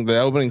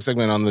opening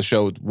segment on the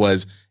show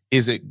was.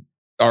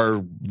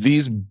 Are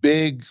these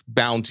big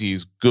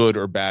bounties good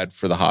or bad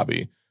for the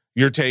hobby?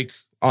 Your take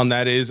on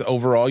that is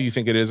overall, you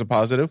think it is a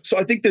positive? So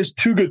I think there's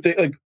two good things.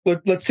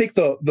 Like let's take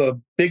the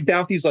big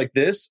bounties like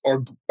this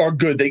are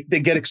good. They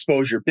get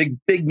exposure,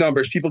 big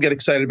numbers. People get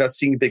excited about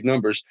seeing big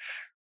numbers.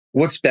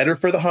 What's better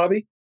for the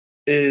hobby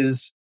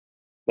is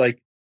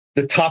like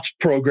the Topps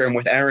program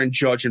with Aaron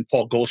Judge and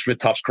Paul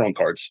Goldschmidt Topps Chrome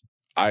cards.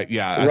 I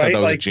thought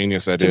that was a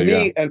genius idea. To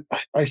me, and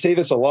I say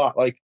this a lot,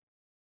 like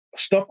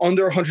stuff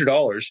under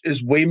 $100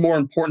 is way more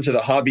important to the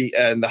hobby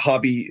and the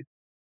hobby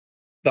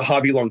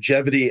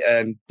longevity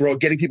and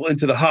getting people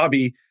into the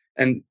hobby.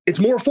 And it's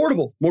more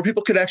affordable. More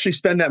people could actually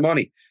spend that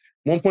money.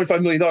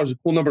 $1.5 million is a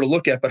cool number to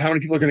look at, but how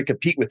many people are going to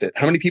compete with it?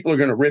 How many people are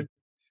going to rip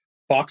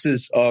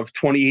boxes of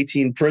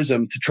 2018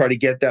 Prism to try to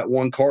get that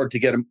one card to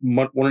get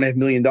 $1.5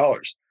 million?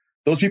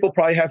 Those people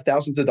probably have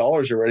thousands of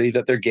dollars already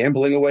that they're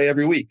gambling away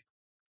every week,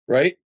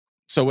 right?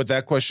 So with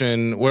that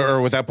question,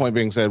 or with that point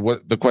being said,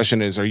 what the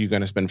question is, are you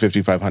going to spend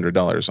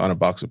 $5,500 on a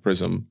box of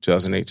Prism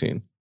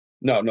 2018?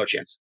 No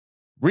chance.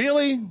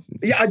 Really?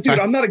 Yeah, dude,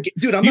 I'm not a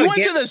dude. You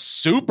went to the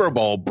Super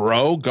Bowl,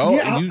 bro. Go.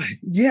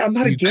 Yeah, I'm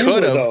not a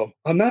gambler though.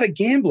 I'm not a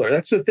gambler.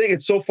 That's the thing.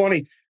 It's so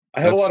funny.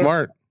 I have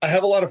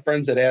a lot of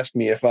friends that ask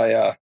me if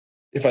I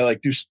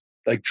like do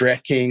like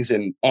DraftKings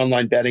and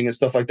online betting and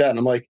stuff like that, and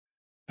I'm like,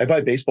 I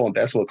buy baseball and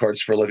basketball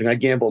cards for a living. I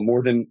gamble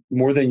more than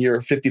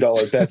your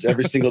 $50 bets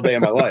every single day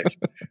of my life.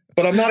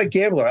 But I'm not a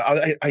gambler.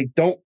 I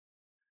don't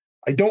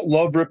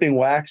love ripping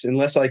wax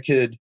unless I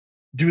could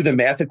do the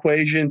math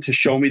equation to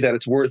show me that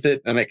it's worth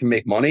it and I can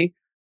make money.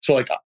 So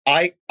like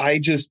I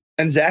just,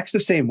 and Zach's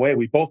the same way.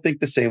 We both think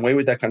the same way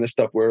with that kind of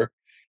stuff where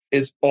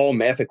it's all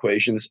math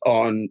equations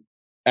on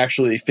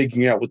actually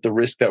figuring out what the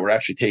risk that we're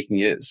actually taking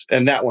is.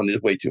 And that one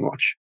is way too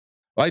much.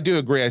 Well, I do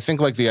agree. I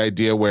think like the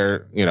idea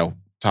where,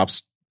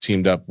 Topps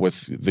teamed up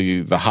with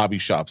the hobby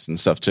shops and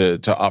stuff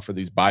to offer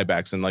these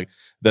buybacks, and like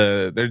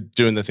they're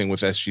doing the thing with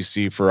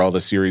SGC for all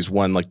the Series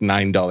 1 like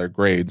 $9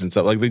 grades and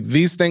stuff like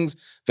these things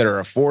that are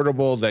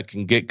affordable that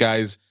can get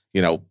guys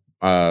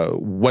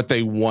what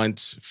they want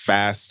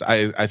fast.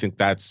 I think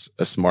that's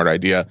a smart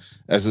idea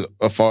as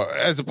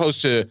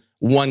opposed to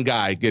one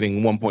guy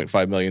getting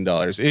 $1.5 million,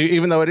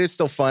 even though it is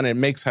still fun. It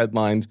makes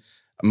headlines.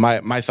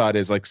 my thought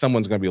is like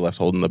someone's going to be left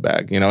holding the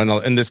bag, and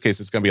in this case,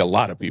 it's going to be a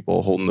lot of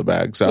people holding the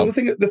bag. So the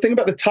thing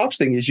about the Topps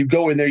thing is you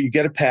go in there, you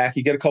get a pack,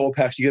 you get a couple of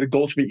packs, you get a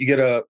Goldschmidt, you get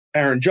a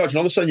Aaron Judge, and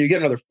all of a sudden you get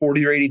another $40 or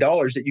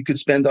 $80 that you could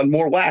spend on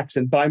more wax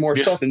and buy more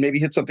stuff and maybe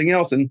hit something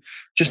else and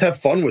just have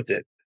fun with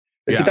it.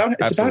 It's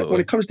about when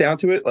it comes down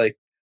to it. Like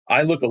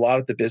I look a lot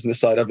at the business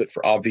side of it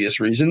for obvious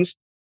reasons.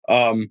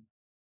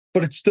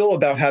 But it's still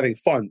about having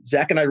fun.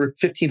 Zach and I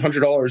ripped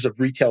 $1,500 of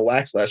retail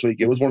wax last week.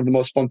 It was one of the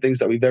most fun things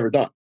that we've ever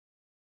done.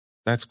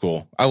 That's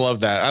cool. I love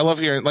that. I love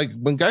hearing, like,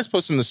 when guys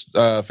post in this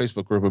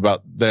Facebook group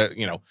about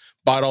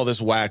bought all this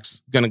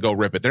wax, gonna go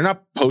rip it. They're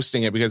not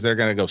posting it because they're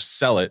gonna go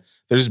sell it.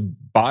 They just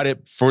bought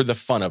it for the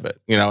fun of it,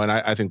 and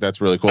I think that's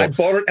really cool. I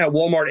bought it at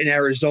Walmart in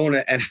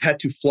Arizona and had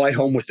to fly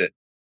home with it.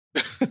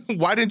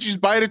 Why didn't you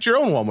just buy it at your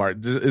own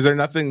Walmart? Is there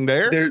nothing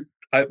there?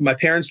 My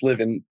parents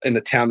live in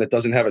a town that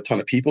doesn't have a ton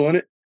of people in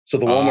it. So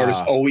the Walmart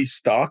is always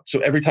stocked. So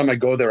every time I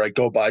go there, I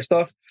go buy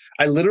stuff.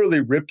 I literally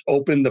ripped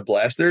open the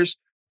blasters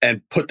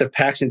and put the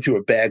packs into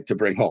a bag to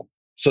bring home.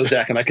 So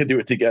Zach and I could do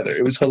it together.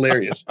 It was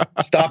hilarious.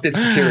 Stopped at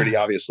security,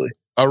 obviously.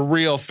 A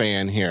real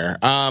fan here.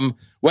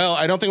 Well,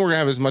 I don't think we're going to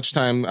have as much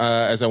time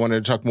as I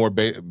wanted to talk more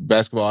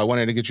basketball. I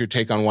wanted to get your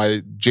take on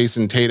why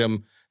Jason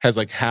Tatum has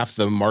like half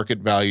the market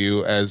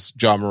value as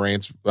Ja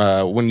Morant's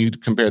when you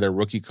compare their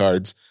rookie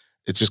cards.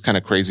 It's just kind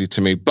of crazy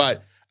to me.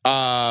 But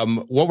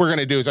what we're going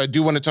to do is I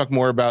do want to talk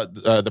more about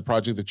the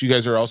project that you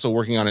guys are also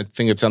working on. I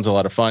think it sounds a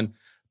lot of fun.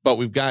 But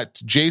we've got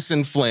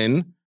Jason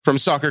Flynn from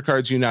Soccer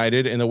Cards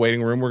United in the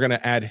waiting room. We're going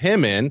to add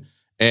him in,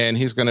 and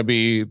he's going to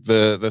be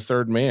the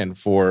third man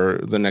for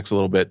the next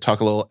little bit. Talk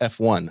a little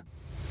F1.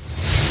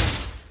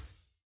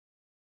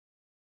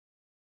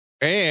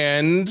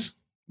 And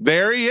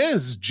there he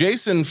is,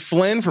 Jason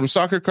Flynn from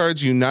Soccer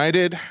Cards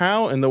United.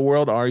 How in the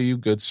world are you,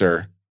 good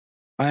sir?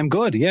 I'm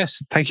good,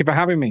 yes. Thank you for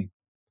having me.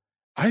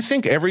 I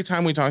think every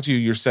time we talk to you,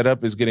 your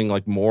setup is getting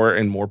like more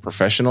and more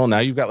professional. Now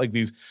you've got like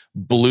these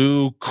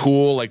blue,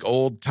 cool, like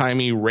old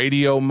timey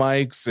radio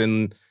mics,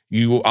 and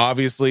you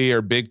obviously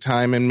are big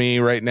time in me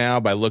right now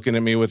by looking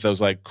at me with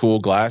those like cool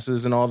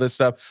glasses and all this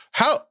stuff.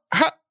 How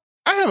I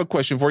have a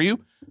question for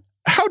you.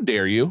 How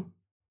dare you?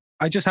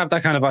 I just have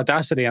that kind of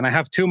audacity, and I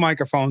have two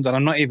microphones, and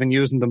I'm not even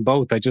using them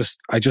both. I just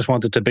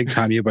wanted to big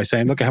time you by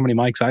saying, look at how many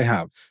mics I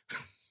have.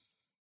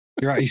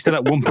 Are you still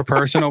at one per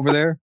person over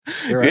there?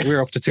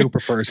 We're up to two per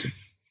person.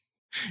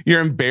 You're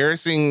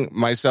embarrassing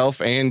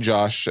myself and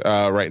Josh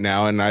right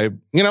now, and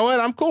you know what?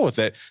 I'm cool with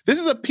it. This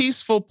is a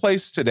peaceful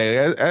place today.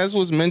 As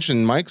was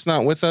mentioned, Mike's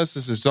not with us.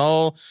 This is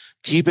all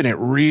keeping it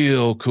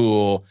real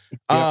cool.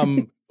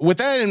 With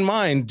that in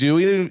mind,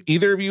 do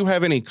either of you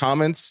have any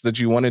comments that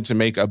you wanted to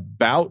make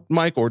about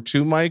Mike or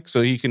to Mike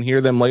so he can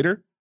hear them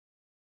later?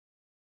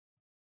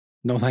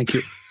 No, thank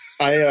you.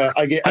 I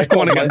don't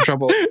want to get in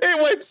trouble.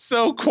 It went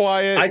so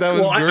quiet. That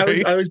was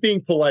great. I was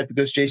being polite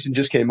because Jason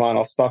just came on.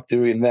 I'll stop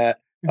doing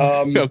that.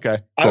 Okay. Cool.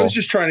 I was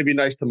just trying to be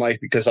nice to Mike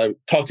because I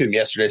talked to him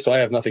yesterday, so I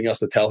have nothing else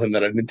to tell him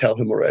that I didn't tell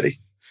him already.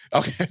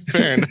 Okay,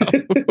 fair enough.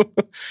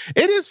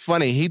 It is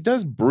funny. He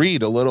does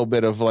breed a little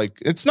bit of like,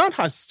 it's not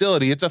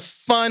hostility. It's a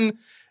fun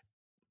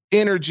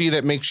energy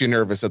that makes you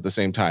nervous at the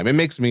same time. It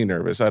makes me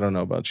nervous. I don't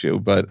know about you,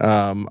 but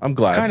I'm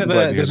glad.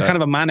 There's kind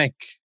of a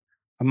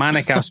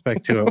manic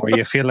aspect to it where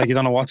you feel like you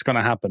don't know what's going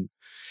to happen.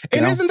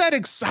 And isn't that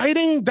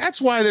exciting? That's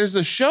why there's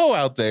a show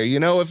out there.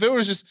 If it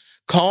was just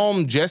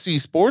calm Jesse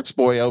Sports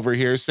Boy over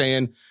here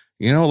saying,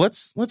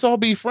 let's all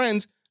be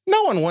friends.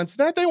 No one wants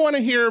that. They want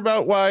to hear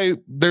about why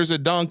there's a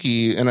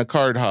donkey in a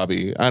card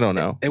hobby. I don't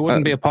know. It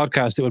wouldn't be a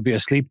podcast. It would be a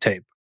sleep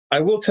tape. I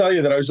will tell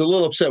you that I was a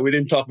little upset we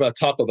didn't talk about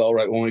Taco Bell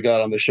right when we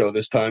got on the show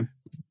this time.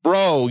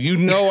 Bro,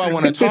 I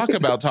want to talk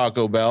about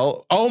Taco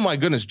Bell. Oh my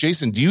goodness,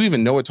 Jason, do you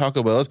even know what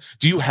Taco Bell is?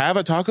 Do you have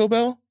a Taco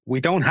Bell?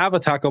 We don't have a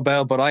Taco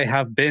Bell, but I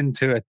have been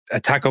to a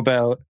Taco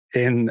Bell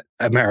in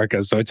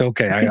America, so it's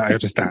okay. I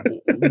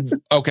understand.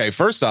 Okay,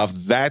 first off,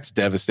 that's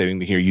devastating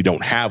to hear you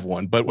don't have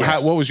one. But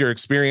yes. What was your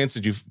experience?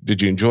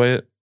 Did you enjoy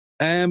it?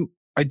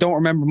 I don't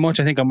remember much.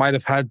 I think I might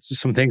have had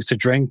some things to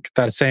drink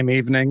that same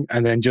evening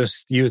and then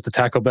just used the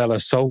Taco Bell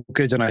as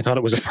soakage, and I thought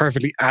it was a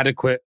perfectly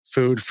adequate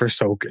food for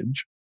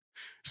soakage.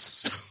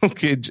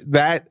 Soakage.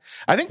 That,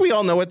 I think we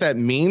all know what that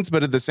means,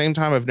 but at the same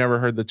time, I've never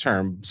heard the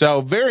term. So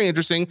very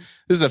interesting.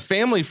 This is a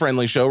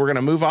family-friendly show. We're going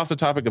to move off the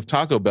topic of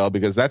Taco Bell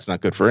because that's not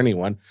good for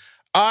anyone.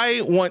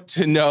 I want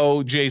to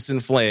know, Jason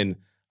Flynn,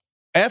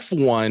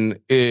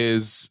 F1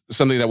 is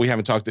something that we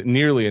haven't talked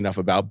nearly enough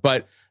about,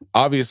 but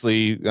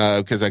obviously,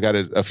 because I got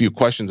a few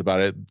questions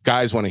about it,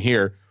 guys want to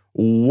hear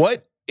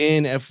what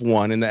in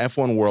F1, in the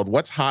F1 world,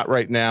 what's hot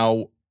right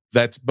now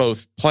that's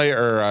both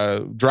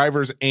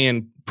drivers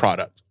and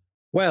product?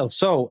 Well,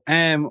 so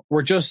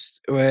we're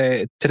just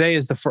this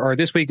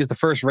week is the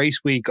first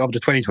race week of the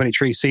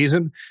 2023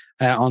 season.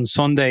 On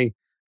Sunday,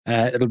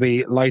 it'll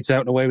be lights out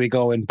and away we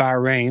go in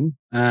Bahrain,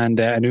 and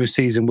a new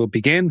season will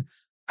begin.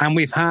 And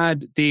we've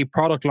had the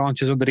product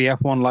launches under the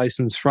F1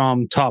 license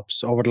from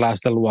Topps over the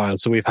last little while.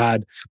 So we've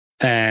had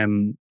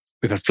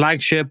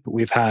Flagship,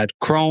 we've had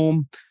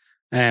Chrome,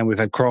 and we've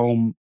had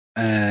Chrome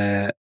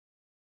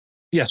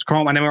Yes,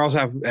 Chrome. And then we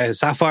also have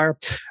Sapphire,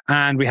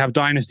 and we have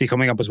Dynasty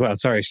coming up as well.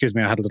 Sorry, excuse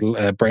me. I had a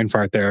little brain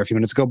fart there a few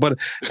minutes ago. But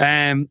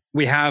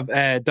we have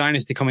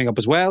Dynasty coming up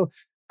as well.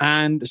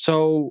 And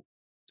so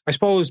I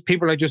suppose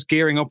people are just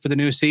gearing up for the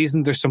new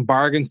season. There's some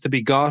bargains to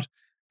be got.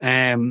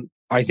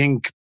 I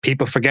think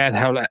people forget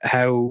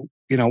how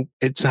you know,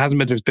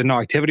 there's been no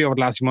activity over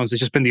the last few months. It's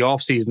just been the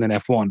off season in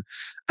F1.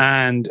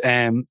 And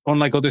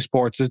unlike other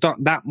sports, there's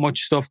not that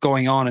much stuff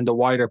going on in the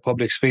wider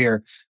public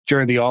sphere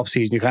during the off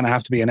season. You kind of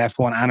have to be an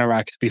F1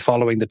 anorak to be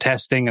following the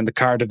testing and the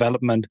car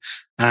development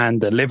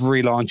and the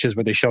livery launches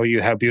where they show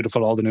you how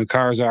beautiful all the new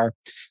cars are.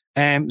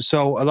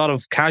 So a lot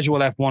of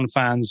casual F1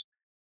 fans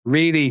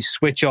really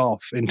switch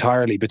off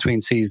entirely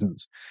between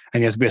seasons,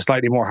 and you have to be a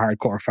slightly more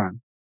hardcore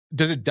fan.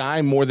 Does it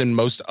die more than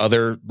most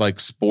other like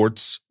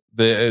sports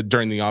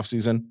during the off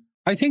season?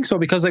 I think so,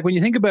 because like when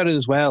you think about it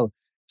as well,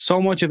 so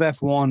much of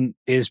F1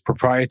 is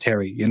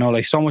proprietary. You know,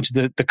 like so much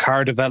of the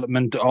car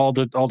development, all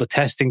the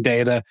testing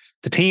data,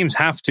 the teams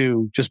have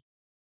to just,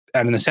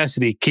 out of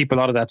necessity, keep a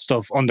lot of that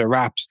stuff under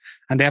wraps,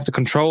 and they have to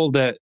control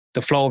the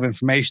flow of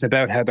information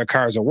about how their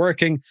cars are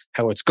working,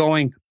 how it's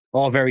going,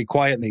 all very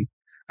quietly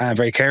and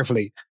very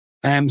carefully.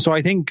 So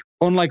I think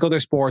unlike other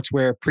sports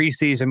where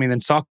preseason, I mean, in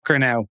soccer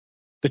now,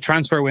 the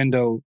transfer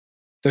window,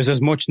 there's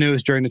as much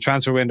news during the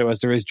transfer window as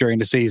there is during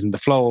the season. The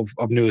flow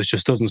of news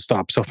just doesn't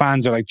stop. So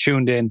fans are like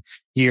tuned in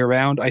year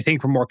round. I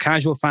think for more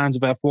casual fans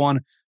of F1,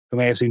 who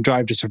may have seen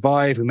Drive to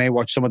Survive, who may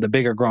watch some of the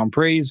bigger Grand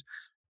Prix,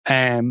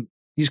 you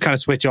just kind of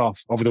switch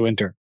off over the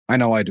winter. I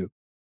know I do.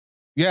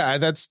 Yeah,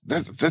 that's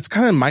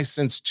kind of my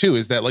sense too,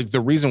 is that like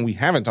the reason we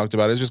haven't talked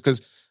about it is just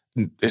because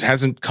it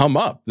hasn't come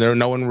up.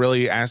 No one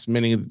really asked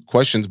many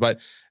questions. But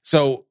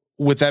so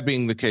with that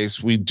being the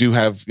case, we do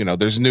have, you know,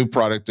 there's a new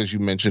product, as you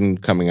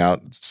mentioned, coming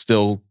out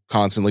still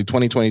constantly.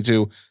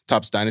 2022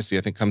 Topps Dynasty,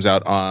 I think, comes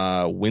out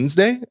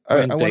Wednesday.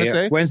 I want to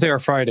say Wednesday or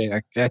Friday.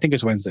 I think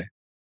it's Wednesday.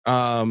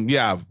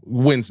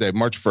 Wednesday,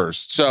 March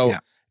 1st. So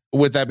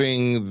with that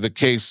being the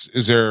case,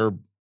 is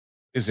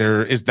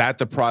that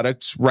the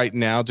product right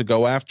now to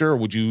go after? Or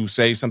would you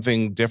say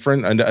something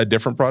different, a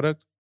different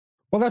product?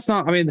 Well, that's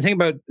not, I mean, the thing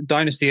about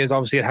Dynasty is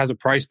obviously it has a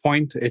price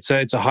point. It's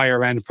a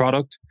higher end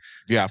product.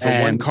 Yeah, for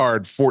one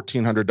card,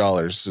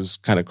 $1,400 is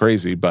kind of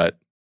crazy, but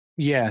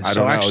yeah.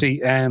 So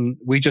actually,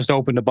 we just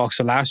opened a box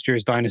of last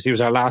year's Dynasty. It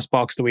was our last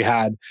box that we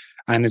had,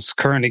 and it's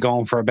currently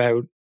going for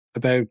about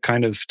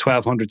kind of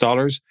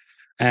 $1,200.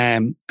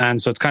 And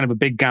so it's kind of a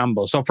big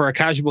gamble. So for a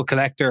casual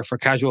collector, for a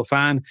casual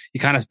fan, you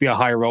kind of have to be a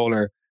high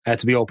roller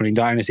to be opening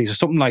Dynasty. So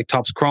something like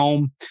Topps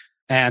Chrome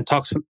and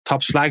Topps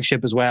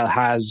Flagship as well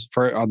has,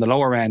 for on the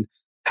lower end,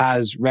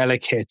 has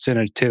relic hits in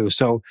it too.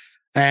 So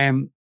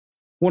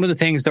one of the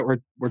things that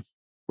we're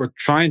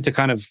trying to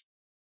kind of,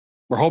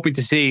 we're hoping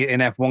to see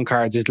in F1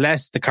 cards is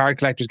less the card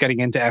collectors getting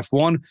into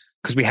F1,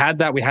 because we had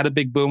a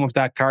big boom of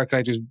that, card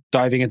collectors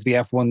diving into the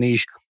F1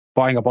 niche,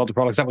 buying up all the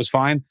products. That was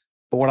fine.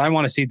 But what I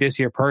want to see this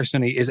year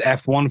personally is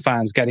F1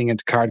 fans getting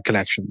into card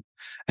collection.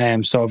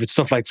 So if it's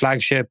stuff like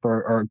Flagship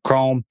or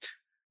Chrome,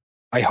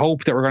 I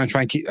hope that we're going to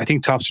try and keep, I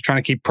think Topps are trying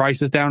to keep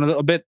prices down a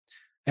little bit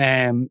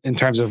in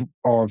terms of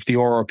the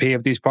RRP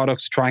of these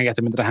products, to try and get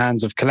them into the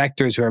hands of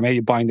collectors who are maybe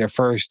buying their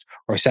first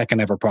or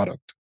second ever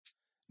product.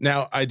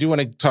 Now, I do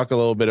want to talk a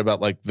little bit about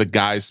like the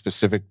guys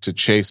specific to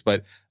Chase,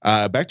 but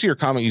back to your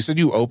comment, you said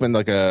you opened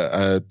like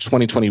a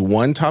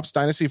 2021 Topps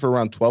Dynasty for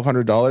around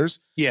 $1,200.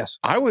 Yes.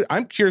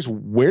 I'm curious,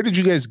 where did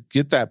you guys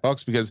get that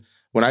box? Because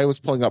when I was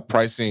pulling up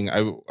pricing,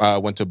 I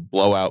went to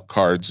Blowout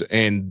Cards,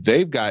 and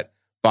they've got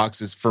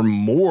boxes for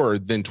more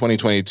than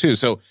 2022.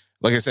 So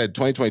like I said,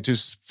 2022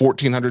 is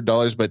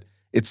 $1,400, but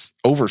it's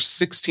over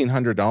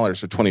 $1,600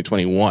 for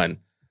 2021.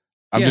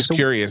 I'm just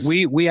curious.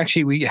 We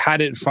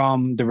had it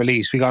from the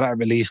release. We got our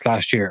release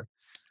last year.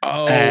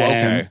 Oh,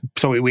 okay.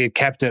 So we had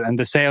kept it, and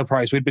the sale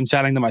price, we'd been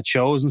selling them at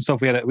shows and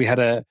stuff. We had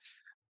a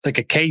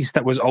case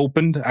that was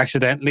opened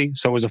accidentally.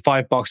 So it was a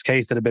 $5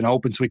 case that had been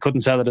opened, so we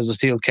couldn't sell it as a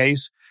sealed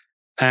case.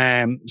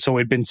 So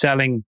we'd been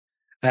selling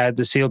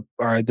the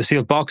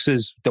sealed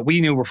boxes that we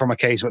knew were from a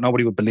case, but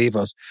nobody would believe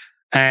us.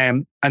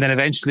 And then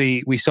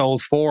eventually we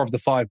sold 4 of the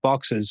 5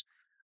 boxes,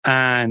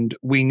 and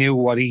we knew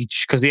what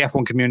each, because the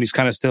F1 community is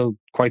kind of still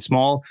quite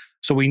small,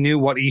 so we knew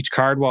what each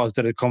card was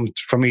that had come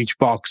from each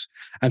box.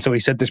 And so we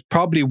said there's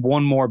probably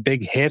one more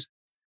big hit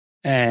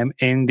in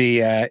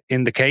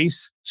the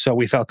case. So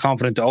we felt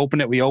confident to open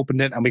it. We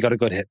opened it and we got a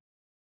good hit.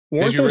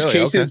 Weren't those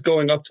cases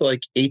going up to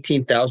like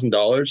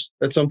 $18,000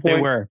 at some point?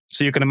 They were.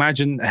 So you can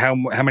imagine how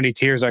many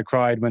tears I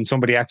cried when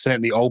somebody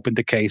accidentally opened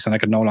the case and I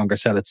could no longer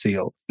sell it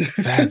sealed.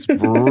 That's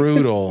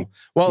brutal.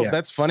 Well,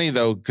 That's funny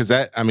though, because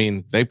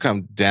they've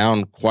come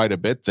down quite a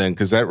bit then,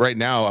 because that right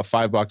now a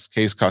 $5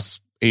 case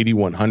costs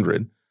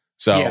 $8,100.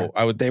 So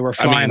they were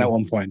flying at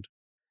one point.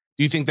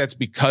 Do you think that's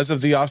because of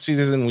the off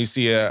season we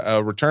see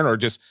a return, or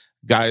just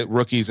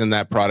rookies in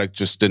that product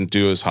just didn't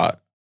do as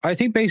hot? I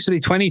think basically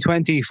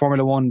 2020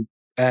 Formula One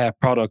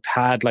product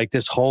had like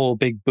this whole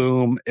big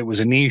boom. It was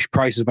a niche.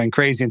 Prices went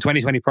crazy, and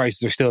 2020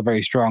 prices are still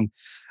very strong.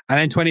 And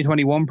then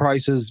 2021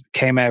 prices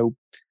came out,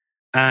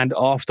 And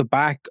off the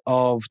back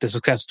of the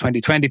success of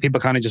 2020, people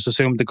kind of just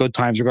assumed the good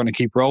times were going to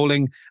keep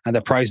rolling and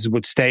the prices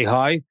would stay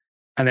high.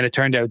 And then it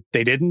turned out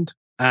they didn't.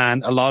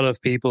 And a lot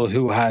of people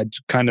who had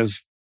kind of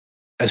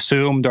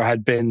assumed or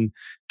had been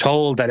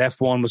told that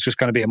F1 was just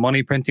going to be a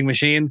money printing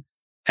machine,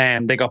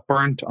 and they got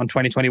burnt on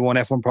 2021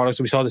 F1 products.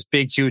 So we saw this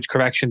big, huge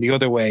correction the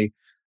other way,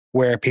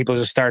 where people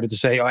just started to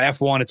say, oh,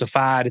 F1, it's a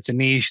fad, it's a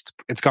niche,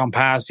 it's gone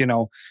past,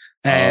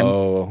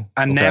 And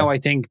now I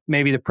think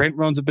maybe the print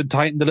runs have been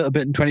tightened a little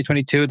bit in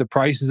 2022. The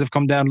prices have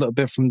come down a little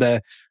bit from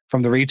the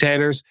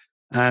retailers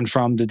and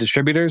from the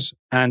distributors.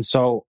 And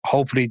so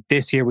hopefully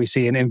this year we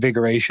see a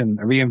reinvigoration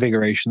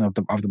of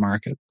the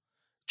market.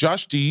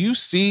 Josh, do you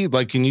see,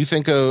 can you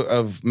think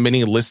of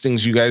many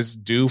listings you guys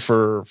do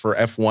for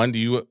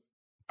F1?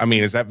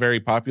 Is that very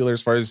popular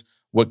as far as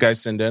what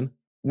guys send in?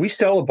 We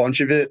sell a bunch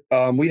of it.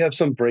 We have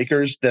some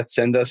breakers that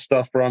send us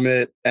stuff from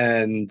it,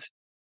 and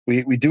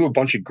we do a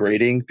bunch of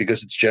grading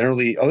because it's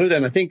generally, other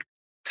than I think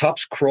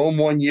Topps Chrome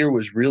one year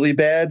was really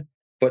bad,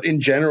 but in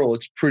general,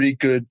 it's pretty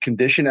good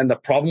condition. And the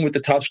problem with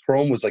the Topps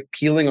Chrome was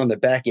peeling on the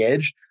back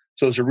edge.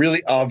 So it's a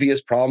really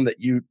obvious problem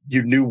that you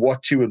knew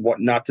what to and what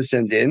not to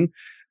send in.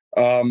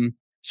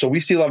 So we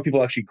see a lot of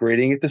people actually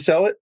grading it to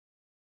sell it.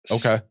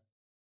 Okay.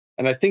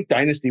 And I think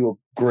Dynasty will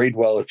grade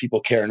well if people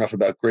care enough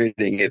about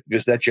grading it,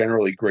 because that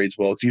generally grades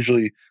well. It's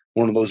usually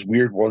one of those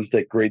weird ones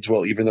that grades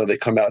well, even though they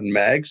come out in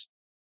mags.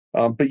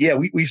 But yeah,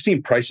 we've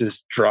seen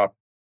prices drop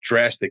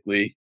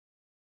drastically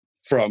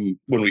from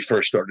when we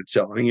first started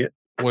selling it.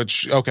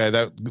 Which,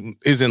 that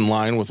is in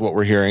line with what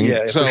we're hearing.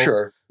 Yeah, so for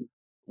sure.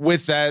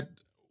 With that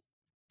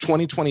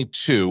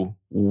 2022,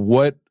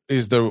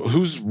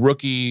 whose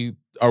rookie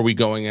are we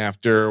going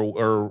after?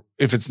 Or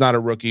if it's not a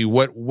rookie,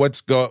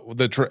 what's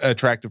the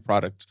attractive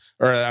product,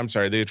 or I'm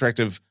sorry, the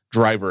attractive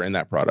driver in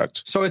that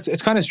product? So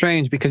it's kind of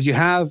strange because you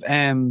have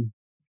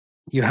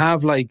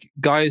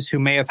guys who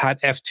may have had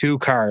F2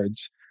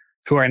 cards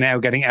who are now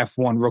getting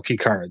F1 rookie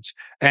cards.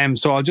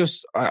 So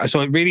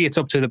it's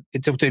up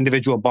to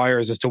individual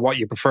buyers as to what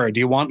you prefer. Do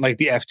you want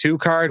the F2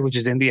 card, which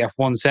is in the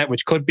F1 set,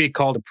 which could be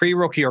called a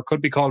pre-rookie or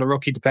could be called a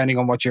rookie, depending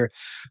on what you're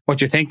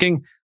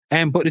thinking.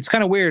 But it's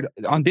kind of weird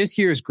on this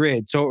year's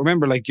grid. So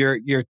remember, your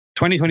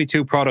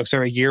 2022 products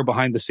are a year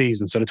behind the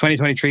season. So the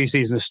 2023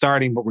 season is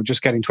starting, but we're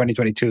just getting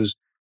 2022's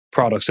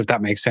products, if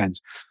that makes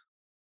sense.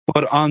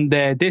 But on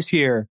this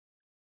year,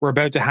 we're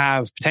about to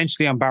have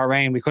potentially on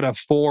Bahrain, we could have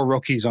 4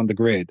 rookies on the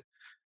grid.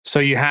 So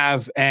you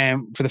have,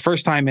 for the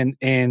first time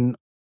in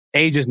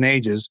ages and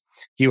ages,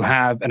 you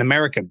have an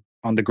American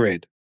on the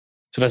grid.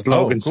 So that's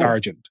Logan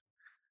Sargent.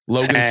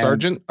 Logan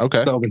Sargent?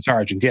 Okay. Logan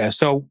Sargent, yeah.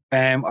 So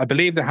I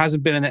believe there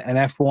hasn't been an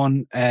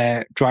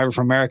F1 driver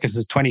from America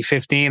since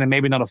 2015, and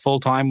maybe not a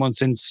full-time one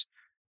since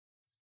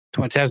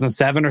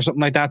 2007 or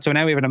something like that. So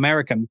now we have an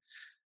American.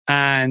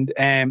 And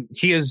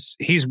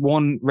he's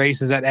won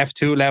races at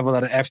F2 level,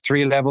 at an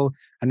F3 level,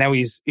 and now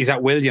he's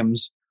at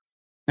Williams.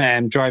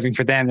 Driving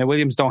for them. Now,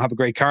 Williams don't have a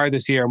great car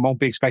this year and won't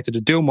be expected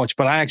to do much,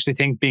 but I actually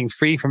think being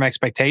free from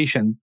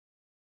expectation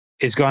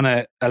is going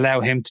to allow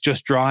him to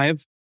just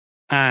drive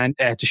and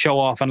to show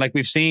off. And like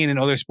we've seen in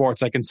other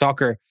sports, like in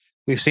soccer,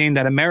 we've seen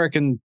that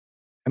American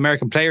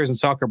players in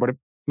soccer, but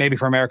maybe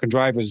for American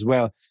drivers as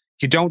well,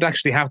 you don't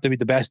actually have to be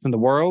the best in the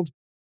world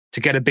to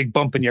get a big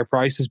bump in your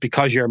prices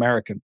because you're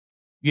American.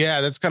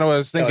 Yeah, that's kind of what I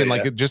was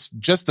thinking.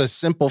 Just the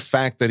simple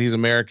fact that he's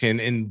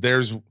American, and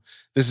this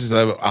is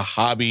a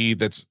hobby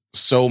that's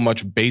so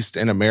much based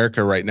in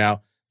America right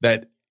now,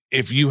 that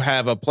if you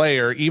have a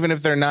player, even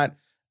if they're not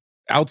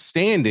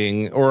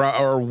outstanding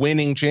or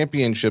winning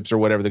championships or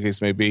whatever the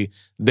case may be,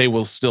 they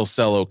will still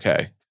sell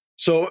okay.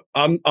 So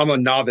I'm a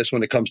novice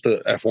when it comes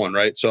to F1,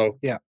 right? So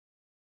yeah,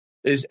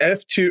 is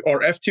F2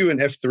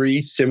 and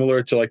F3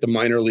 similar to the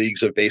minor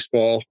leagues of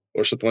baseball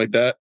or something like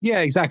that?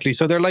 Yeah, exactly.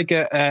 So they're like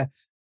a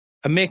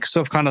mix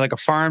of kind of like a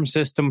farm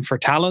system for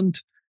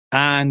talent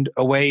and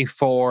a way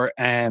for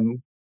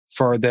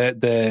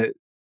the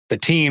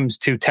teams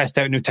to test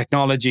out new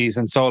technologies.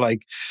 And so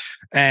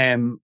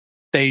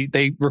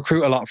they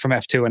recruit a lot from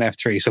F2 and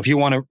F3. So if you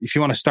want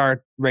to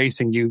start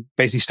racing, you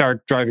basically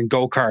start driving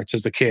go-karts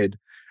as a kid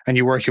and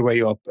you work your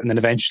way up, and then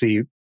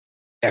eventually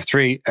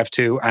F3,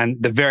 F2,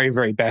 and the very,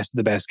 very best of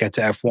the best get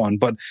to F1.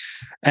 But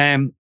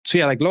so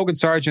yeah, Logan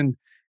Sargent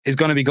is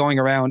going to be going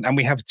around, and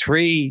we have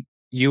 3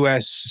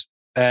 US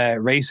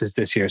races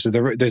this year. So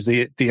there's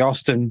the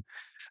Austin,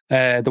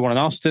 the one in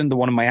Austin, the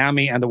one in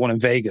Miami, and the one in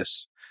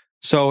Vegas.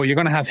 So you're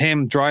going to have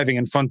him driving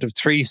in front of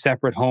 3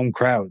 separate home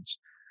crowds.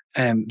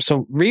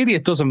 So really,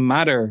 it doesn't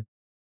matter.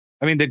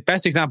 I mean, the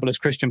best example is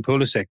Christian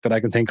Pulisic that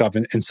I can think of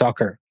in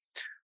soccer,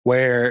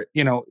 where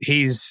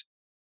he's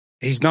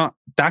not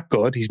that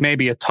good. He's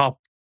maybe a top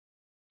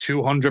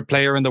 200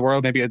 player in the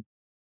world, maybe a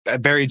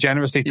very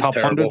generously top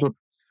 100.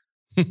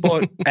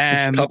 But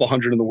top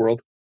 100 in the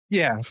world.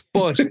 Yeah,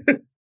 but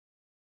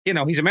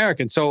he's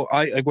American. So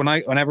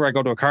whenever I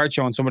go to a card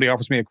show and somebody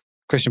offers me a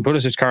Christian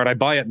Pulisic card, I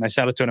buy it and I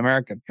sell it to an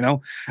American.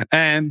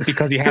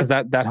 Because he has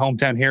that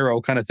hometown hero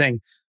kind of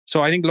thing.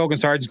 So I think Logan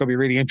Sargent's going to be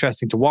really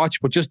interesting to watch,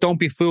 but just don't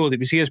be fooled.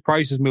 If you see his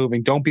prices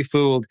moving, don't be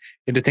fooled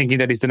into thinking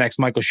that he's the next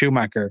Michael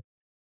Schumacher.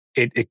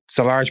 It's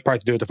a large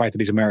part to do with the fact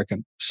that he's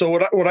American. So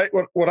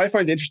what I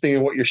find interesting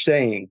in what you're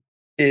saying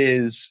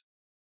is,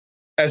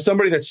 as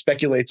somebody that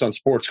speculates on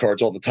sports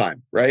cards all the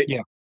time, right?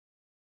 Yeah.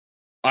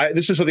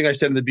 This is something I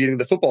said in the beginning of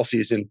the football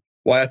season,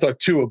 why I thought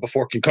Tua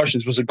before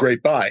concussions was a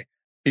great buy,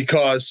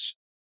 because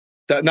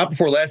that not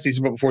before last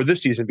season, but before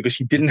this season, because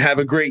he didn't have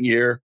a great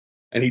year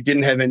and he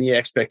didn't have any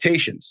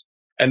expectations.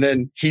 And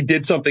then he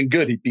did something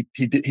good.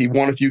 He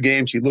won a few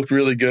games. He looked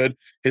really good.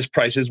 His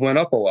prices went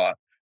up a lot,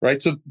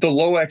 right? So the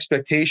low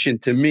expectation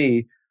to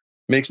me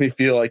makes me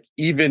feel like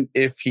even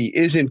if he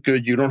isn't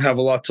good, you don't have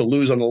a lot to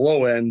lose on the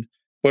low end.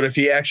 But if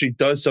he actually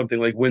does something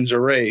like wins a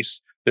race,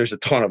 there's a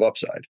ton of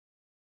upside.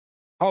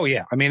 Oh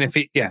yeah, I mean, if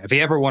he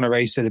ever won a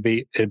race, it'd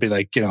be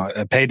like,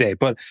 a payday.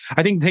 But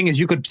I think the thing is,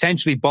 you could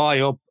potentially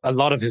buy up a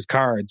lot of his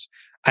cards,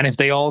 and if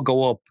they all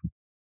go up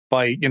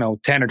by 10 or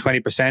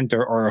 20%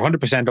 or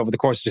 100% over the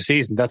course of the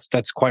season,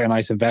 that's quite a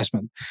nice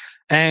investment.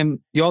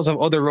 You also have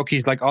other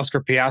rookies like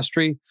Oscar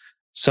Piastri.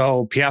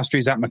 So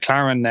Piastri's at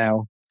McLaren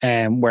now,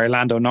 where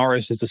Lando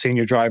Norris is the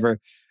senior driver.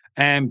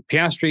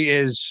 Piastri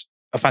is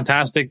a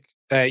fantastic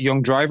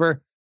young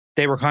driver.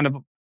 They were kind of,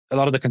 a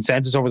lot of the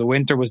consensus over the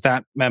winter was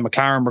that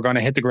McLaren were going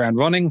to hit the ground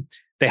running.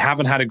 They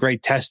haven't had a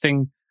great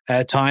testing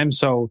time.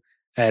 So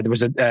there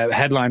was a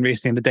headline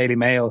recently in the Daily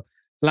Mail: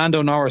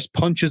 Lando Norris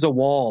punches a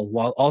wall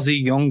while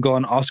Aussie young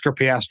gun Oscar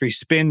Piastri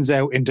spins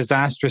out in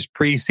disastrous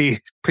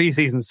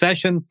preseason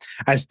session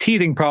as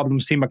teething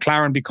problems see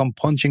McLaren become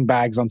punching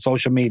bags on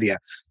social media.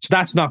 So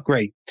that's not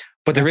great.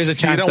 But there is a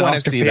chance that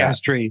Oscar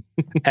Piastri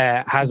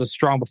has a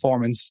strong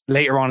performance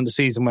later on in the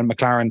season when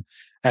McLaren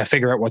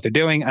figure out what they're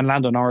doing, and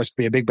Lando Norris could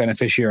be a big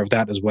beneficiary of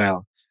that as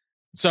well.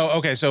 So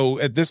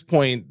at this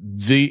point,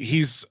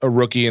 he's a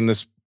rookie in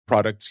this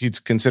product.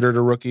 He's considered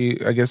a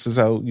rookie, I guess is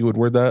how you would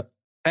word that.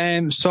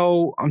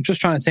 So I'm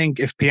just trying to think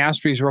if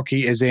Piastri's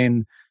rookie is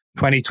in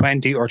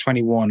 2020 or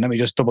 21. Let me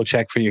just double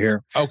check for you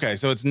here. Okay,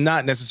 so it's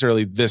not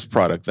necessarily this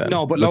product then.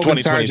 No, but Logan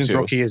Sargent's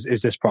rookie is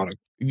this product.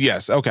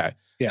 Yes, okay.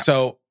 Yeah.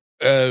 So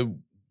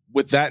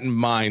with that in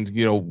mind,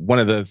 one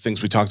of the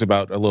things we talked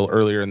about a little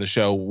earlier in the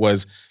show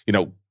was,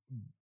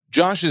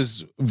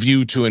 Josh's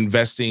view to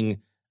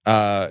investing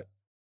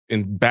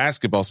in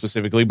basketball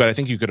specifically, but I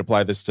think you could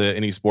apply this to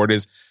any sport,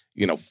 is,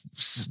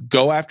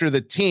 go after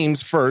the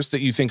teams first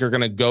that you think are going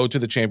to go to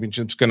the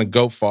championships, going to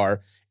go far,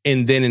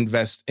 and then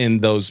invest in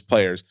those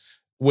players.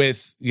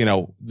 With,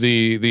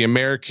 the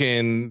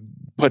American,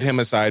 put him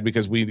aside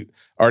because we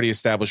already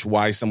established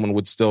why someone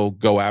would still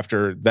go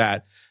after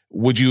that.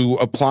 Would you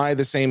apply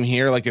the same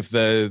here? Like if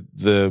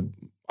the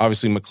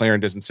obviously McLaren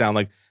doesn't sound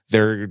like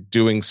they're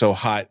doing so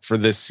hot for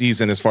this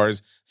season as far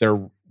as their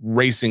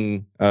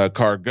racing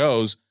car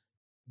goes,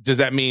 does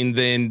that mean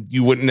then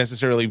you wouldn't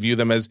necessarily view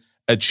them as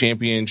a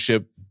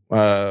championship,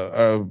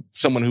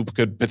 someone who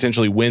could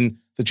potentially win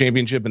the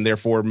championship and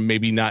therefore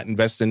maybe not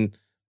invest in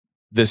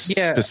this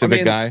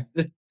specific guy?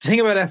 The thing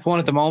about F1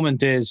 at the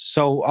moment is,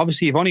 so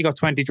obviously you've only got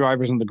 20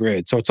 drivers on the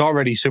grid, so it's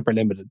already super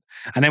limited.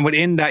 And then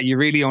within that, you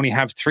really only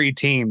have 3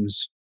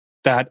 teams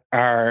that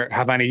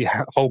have any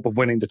hope of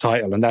winning the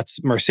title, and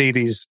that's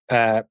Mercedes,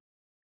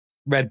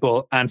 Red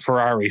Bull, and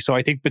Ferrari. So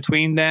I think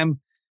between them,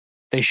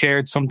 they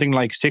shared something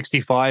like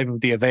 65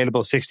 of the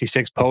available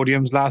 66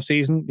 podiums last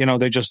season.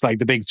 They're just like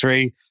the big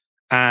 3.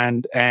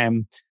 And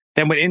then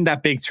within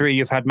that big 3,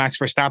 you've had Max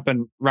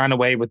Verstappen ran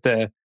away with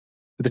the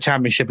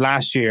championship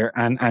last year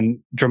and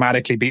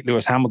dramatically beat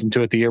Lewis Hamilton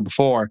to it the year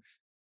before.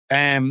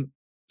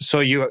 So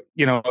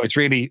it's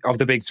really, of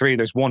the big 3,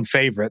 there's one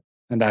favorite,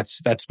 and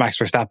that's Max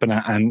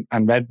Verstappen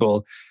and Red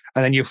Bull.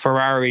 And then you have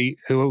Ferrari,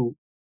 who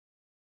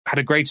had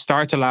a great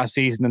start to last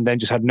season and then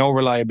just had no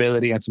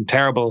reliability and some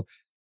terrible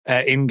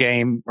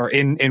in-game or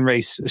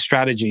in-race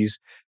strategies.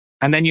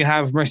 And then you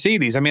have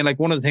Mercedes. I mean, like,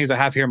 one of the things I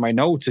have here in my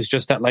notes is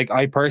just that, like,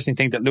 I personally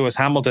think that Lewis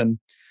Hamilton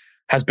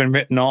has been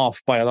written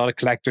off by a lot of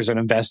collectors and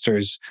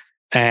investors,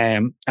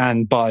 and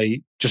by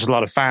just a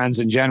lot of fans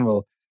in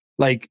general.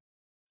 Like,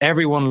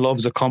 everyone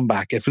loves a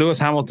comeback. If Lewis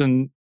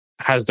Hamilton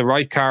has the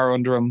right car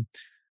under him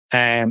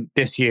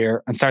this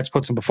year and starts to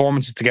put some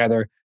performances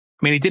together,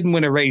 I mean, he didn't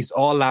win a race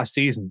all last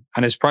season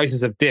and his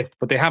prices have dipped,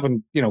 but they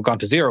haven't, gone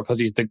to zero because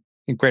he's the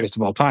greatest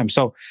of all time.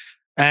 So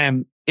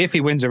if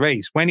he wins a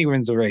race, when he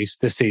wins a race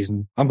this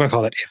season, I'm going to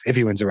call it if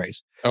he wins a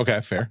race.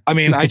 Okay, fair. I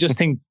mean, I just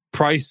think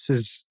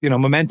prices,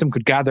 momentum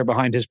could gather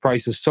behind his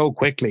prices so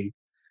quickly.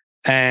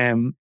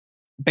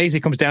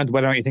 Basically comes down to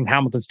whether or not you think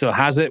Hamilton still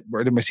has it,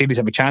 where the Mercedes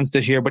have a chance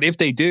this year. But if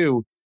they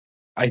do,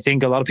 I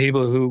think a lot of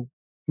people who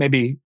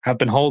maybe have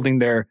been holding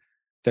their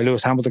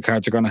Lewis Hamilton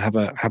cards are going to have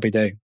a happy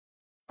day.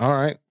 All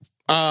right.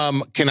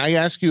 Can I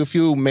ask you a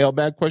few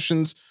mailbag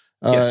questions?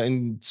 Yes.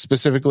 And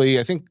specifically,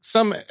 I think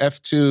some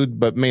F2,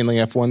 but mainly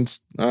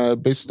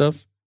F1 based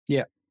stuff.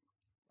 Yeah.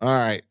 All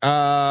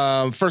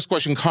right. First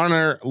question,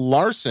 Connor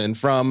Larson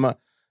from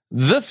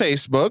the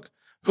Facebook.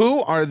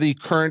 Who are the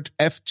current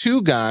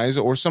F2 guys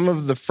or some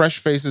of the fresh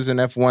faces in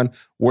F1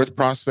 worth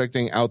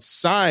prospecting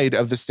outside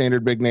of the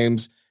standard big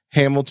names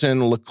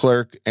Hamilton,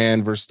 Leclerc,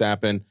 and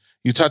Verstappen.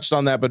 You touched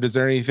on that, but is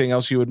there anything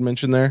else you would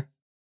mention there?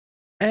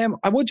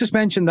 I would just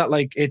mention that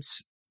like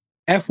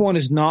F1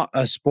 is not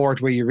a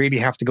sport where you really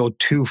have to go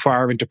too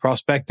far into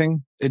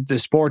prospecting. The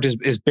sport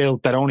is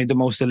built that only the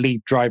most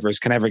elite drivers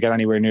can ever get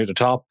anywhere near the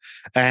top.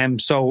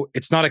 So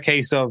it's not a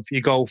case of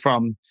you go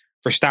from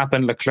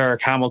Verstappen,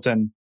 Leclerc,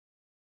 Hamilton,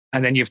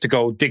 and then you have to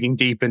go digging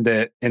deep in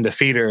the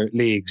feeder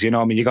leagues. You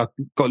know, I mean, you got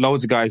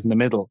loads of guys in the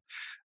middle.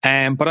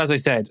 But as I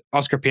said,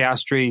 Oscar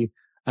Piastri,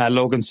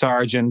 Logan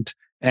Sargent.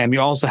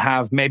 You also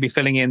have maybe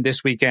filling in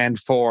this weekend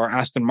for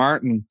Aston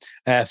Martin,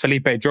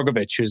 Felipe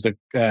Drugovich, who's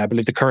I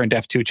believe the current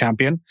F2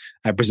 champion,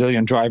 a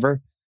Brazilian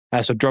driver.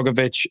 So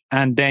Drugovich,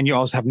 and then you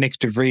also have Nick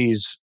De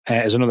Vries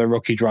as another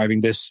rookie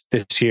driving this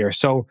year.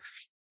 So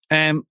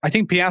I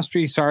think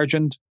Piastri and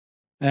Sargent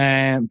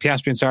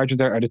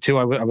are the two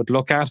I would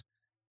look at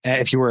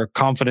if you were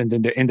confident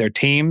in their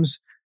teams.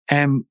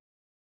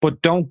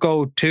 But don't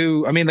go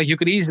too. I mean, like you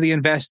could easily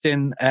invest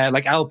in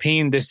like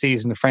Alpine this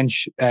season. The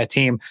French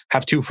team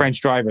have two French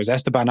drivers,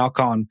 Esteban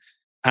Ocon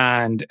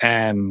and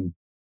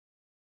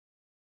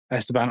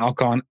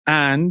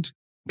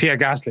Pierre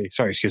Gasly.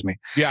 Sorry, excuse me.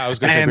 Yeah, I was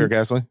going to say Pierre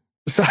Gasly.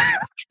 So,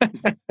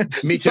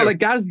 Me too. So like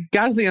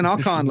Gasly and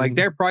Ocon, like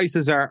their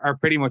prices are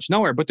pretty much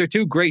nowhere, but they're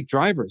two great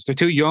drivers. They're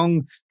two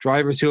young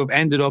drivers who have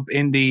ended up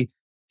in the,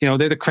 you know,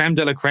 they're the creme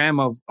de la creme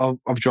of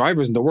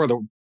drivers in the world. They're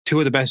two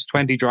of the best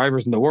 20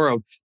 drivers in the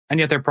world. And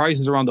yet their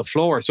prices are on the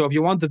floor. So if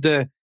you wanted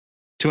to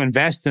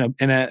invest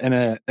in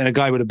a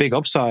guy with a big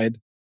upside,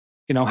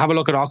 you know, have a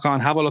look at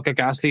Ocon, have a look at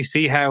Gasly,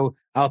 see how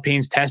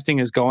Alpine's testing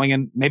is going,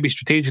 and maybe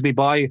strategically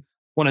buy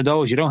one of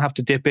those. You don't have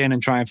to dip in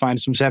and try and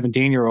find some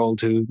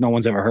 17-year-old who no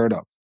one's ever heard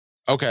of.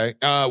 Okay.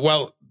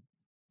 Well,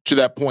 to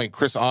that point,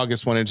 Chris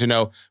August wanted to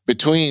know,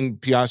 between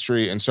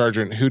Piastri and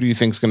Sargent, who do you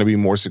think is going to be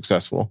more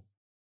successful?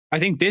 I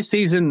think this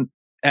season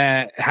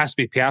has to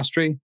be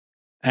Piastri.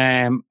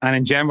 And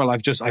in general,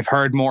 I've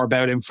heard more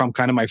about him from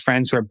kind of my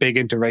friends who are big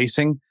into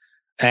racing.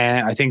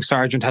 I think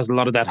Sargent has a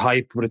lot of that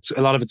hype, but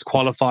a lot of it's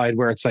qualified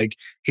where it's like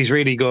he's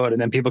really good,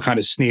 and then people kind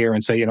of sneer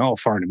and say, you know,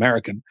 foreign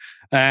American.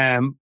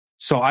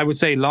 So I would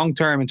say long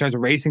term in terms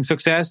of racing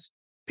success,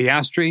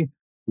 Piastri.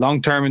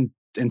 Long term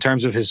in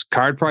terms of his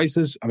card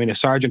prices, I mean, if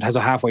Sargent has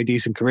a halfway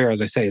decent career,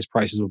 as I say, his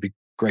prices will be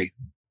great.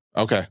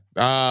 Okay.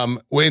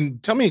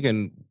 Tell me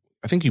again.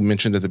 I think you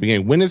mentioned at the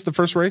beginning. When is the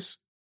first race?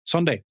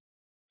 Sunday.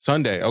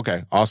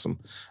 Okay. Awesome.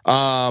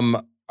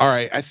 All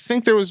right. I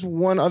think there was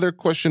one other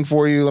question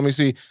for you. Let me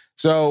see.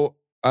 So,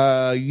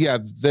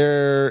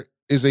 there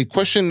is a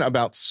question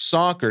about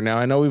soccer. Now,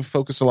 I know we've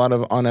focused a lot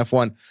on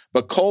F1,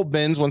 but Cole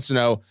Benz wants to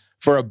know,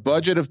 for a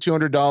budget of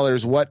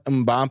 $200, what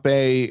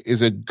Mbappe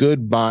is a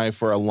good buy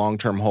for a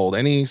long-term hold?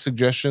 Any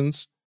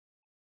suggestions?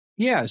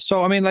 Yeah.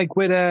 So, I mean, like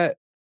with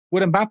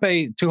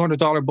Mbappe,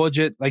 $200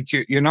 budget, like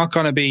you're not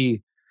going to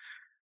be,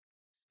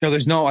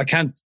 I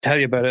can't tell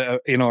you about a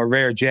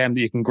rare gem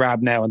that you can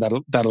grab now and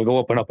that'll go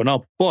up and up and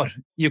up. But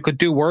you could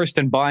do worse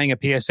than buying a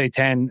PSA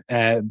 10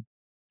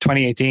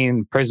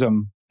 2018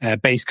 Prism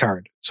base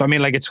card. So I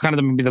mean, like it's kind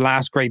of maybe the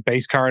last great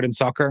base card in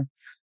soccer,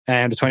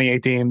 and the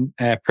 2018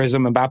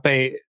 Prism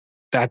Mbappe.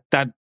 That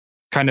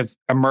kind of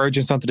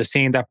emergence onto the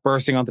scene, that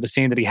bursting onto the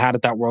scene that he had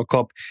at that World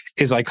Cup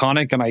is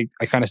iconic, and I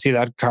kind of see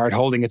that card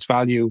holding its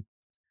value,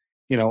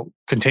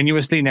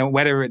 continuously. Now,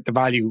 whether the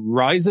value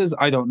rises,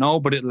 I don't know,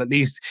 but it'll at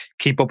least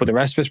keep up with the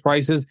rest of its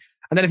prices.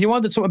 And then if you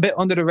wanted something a bit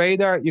under the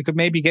radar, you could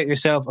maybe get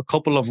yourself a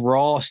couple of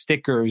raw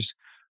stickers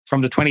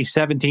from the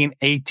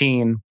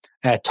 2017-18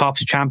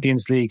 Topps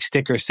Champions League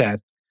sticker set.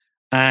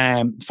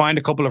 Find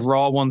a couple of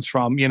raw ones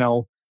from,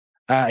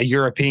 a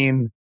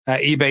European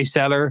eBay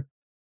seller.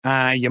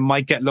 You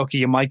might get lucky.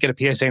 You might get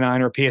a PSA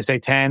 9 or a PSA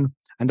 10.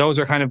 And those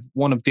are kind of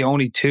one of the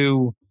only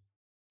two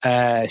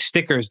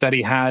stickers that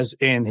he has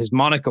in his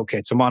Monaco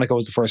kit. So Monaco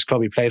was the first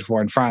club he played for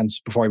in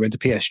France before he went to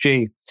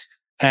PSG.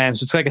 So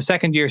it's like a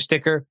second year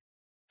sticker.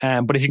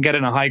 But if you can get it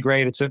in a high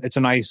grade, it's a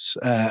nice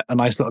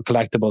little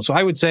collectible. So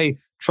I would say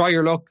try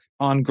your luck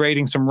on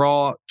grading some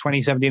raw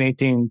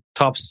 2017-18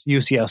 Topps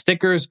UCL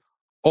stickers,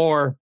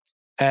 or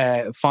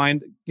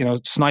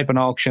snipe an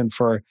auction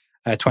for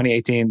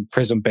 2018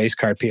 Prism base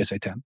card PSA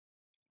 10.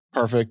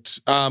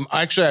 Perfect.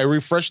 Actually, I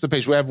refreshed the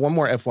page. We have one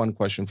more F1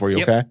 question for you.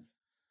 Yep. Okay.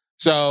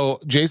 So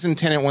Jason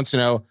Tennant wants to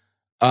know,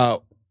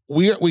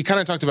 we kind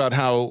of talked about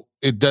how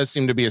it does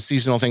seem to be a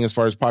seasonal thing as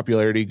far as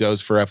popularity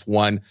goes for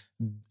F1.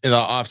 In the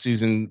off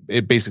season,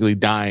 it basically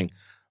dying.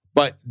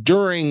 But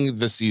during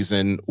the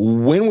season,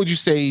 when would you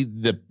say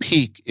the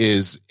peak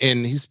is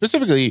in? He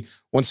specifically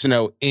wants to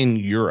know in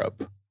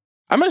Europe.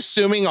 I'm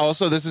assuming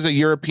also this is a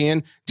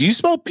European. Do you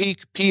spell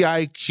peak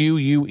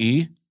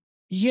P-I-Q-U-E?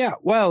 Yeah,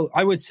 well,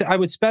 I would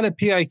spell it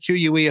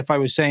P-I-Q-U-E if I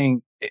was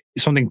saying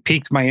something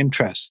piqued my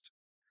interest.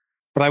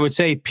 But I would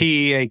say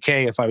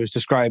P-E-A-K if I was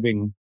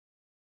describing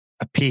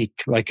a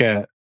peak, like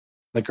a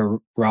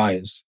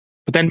rise.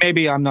 But then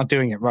maybe I'm not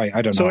doing it right.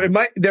 I don't know.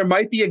 So there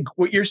might be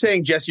what you're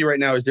saying, Jesse, right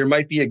now is there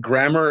might be a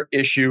grammar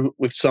issue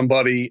with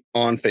somebody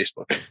on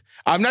Facebook.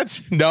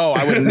 No,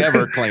 I would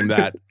never claim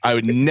that. I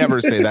would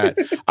never say that.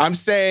 I'm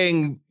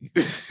saying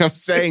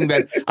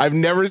that I've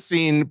never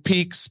seen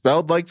peak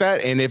spelled like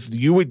that. And if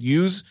you would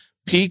use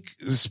peak,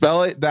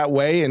 spell it that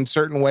way in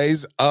certain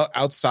ways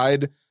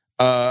outside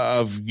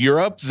of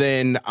Europe,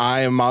 then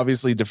I am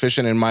obviously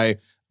deficient in my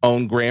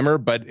own grammar.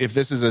 But if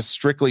this is a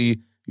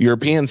strictly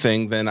European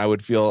thing, then I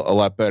would feel a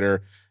lot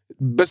better.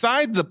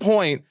 Beside the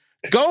point,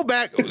 go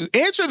back,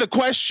 answer the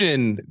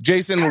question,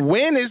 Jason.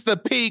 When is the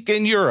peak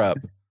in Europe?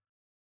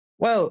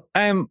 Well,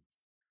 I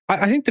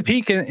think the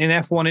peak in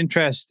F1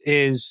 interest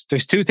is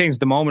there's two things at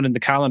the moment in the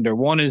calendar.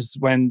 One is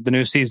when the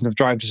new season of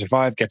Drive to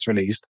Survive gets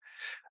released,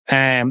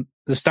 the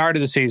start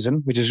of the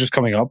season, which is just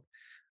coming up,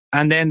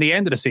 and then the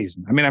end of the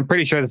season. I mean, I'm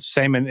pretty sure it's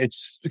the same, and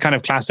it's kind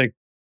of classic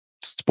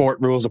sport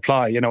rules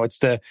apply. You know, it's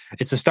the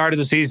start of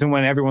the season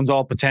when everyone's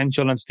all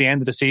potential, and it's the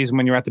end of the season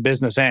when you're at the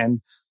business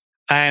end.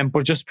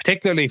 But just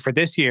particularly for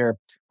this year,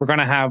 we're going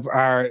to have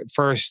our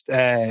first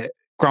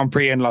Grand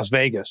Prix in Las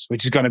Vegas,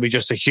 which is going to be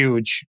just a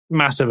huge,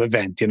 massive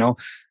event, you know.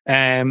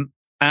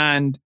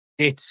 And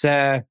it's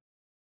that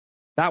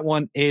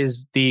one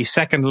is the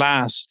second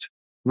last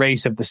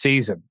race of the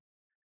season,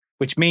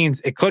 which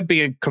means it could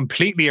be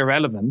completely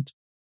irrelevant,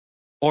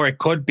 or it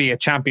could be a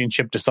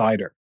championship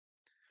decider.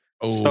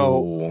 Oh.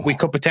 So we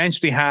could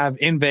potentially have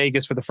in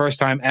Vegas for the first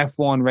time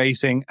F1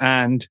 racing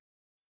and,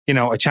 you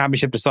know, a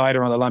championship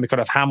decider on the line. We could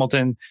have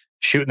Hamilton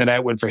shooting it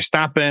out with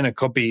Verstappen. It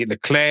could be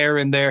Leclerc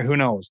in there. Who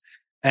knows?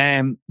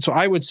 So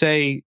I would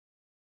say,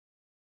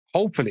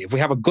 hopefully, if we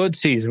have a good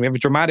season, we have a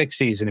dramatic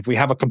season, if we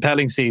have a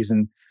compelling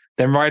season,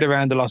 then right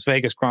around the Las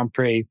Vegas Grand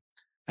Prix,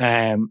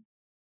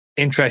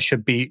 interest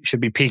should be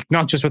peaked,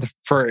 not just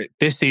for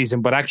this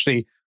season, but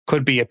actually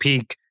could be a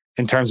peak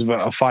in terms of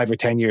a 5 or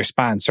 10 year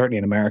span, certainly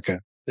in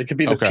America. It could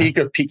be the peak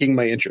of piquing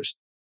my interest.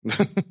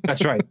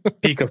 That's right.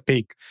 Peak of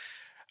peak.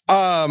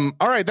 All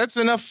right. That's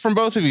enough from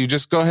both of you.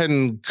 Just go ahead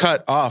and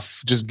cut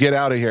off. Just get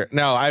out of here.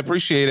 No, I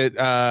appreciate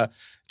it.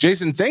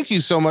 Jason, thank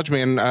you so much,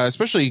 man.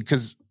 Especially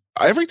because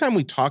every time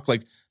we talk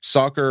like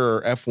soccer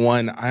or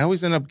F1, I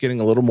always end up getting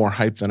a little more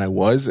hyped than I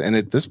was. And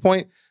at this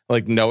point,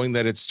 like knowing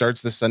that it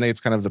starts this Sunday, it's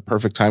kind of the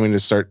perfect timing to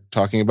start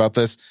talking about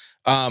this.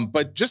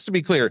 But just to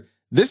be clear,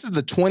 this is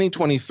the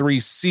 2023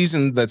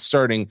 season that's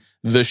starting.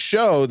 The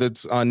show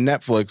that's on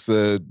Netflix,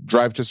 the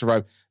Drive to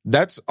Survive,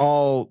 that's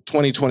all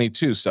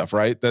 2022 stuff,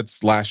 right?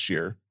 That's last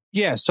year.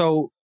 Yeah.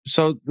 So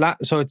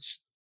it's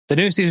the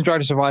new season Drive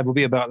to Survive will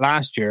be about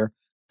last year.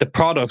 The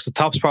products, the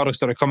Topps products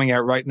that are coming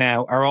out right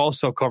now are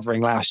also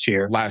covering last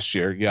year. Last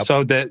year, yeah.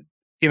 So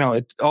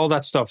all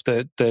that stuff,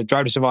 the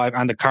Drive to Survive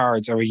and the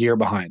cards are a year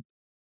behind.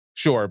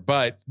 Sure,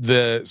 but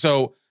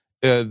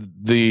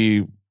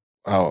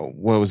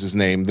what was his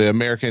name? The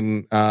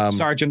American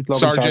Sargent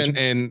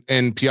and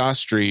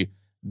Piastri.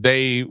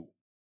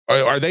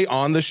 Are they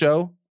on the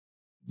show?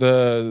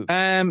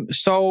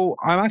 So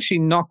I'm actually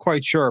not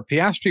quite sure.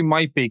 Piastri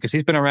might be because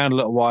he's been around a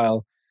little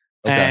while.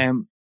 Okay.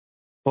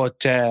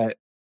 But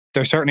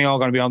they're certainly all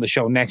going to be on the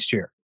show next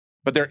year.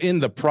 But they're in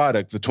the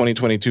product, the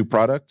 2022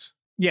 product?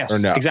 Yes, or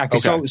no? Exactly.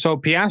 Okay. So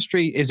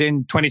Piastri is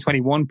in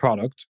 2021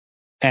 product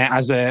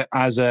as an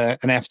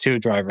F2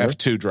 driver.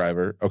 F2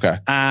 driver, okay.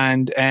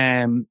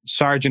 And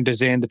Sargent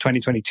is in the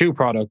 2022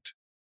 product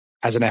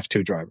as an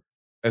F2 driver.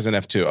 As an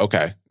F2,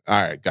 okay. All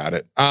right, got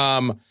it.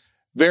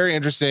 Very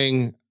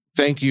interesting.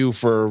 Thank you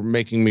for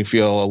making me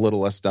feel a little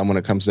less dumb when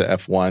it comes to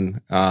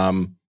F1.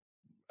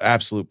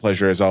 Absolute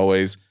pleasure as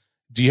always.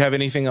 Do you have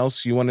anything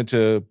else you wanted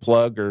to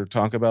plug or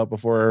talk about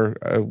before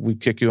we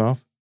kick you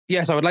off?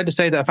 Yes, I would like to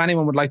say that if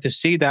anyone would like to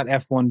see that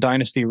F1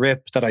 Dynasty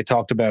rip that I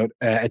talked about,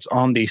 it's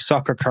on the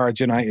Soccer Cards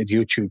United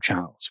YouTube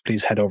channel. So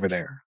please head over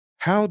there.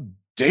 How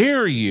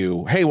dare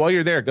you? Hey, while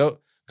you're there, go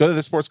to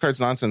the Sports Cards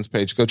Nonsense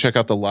page. Go check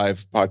out the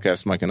live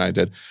podcast Mike and I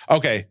did.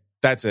 Okay,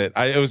 that's it.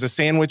 It was a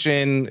sandwich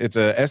in. It's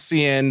a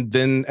SCN,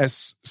 then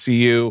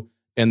SCU,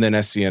 and then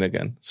SCN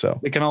again.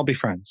 So we can all be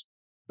friends.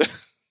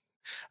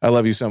 I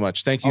love you so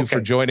much. Thank you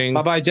for joining.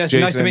 Bye-bye, Jesse.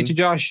 Nice to meet you,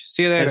 Josh.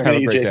 See you later. Have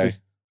a great day.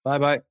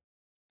 Bye-bye.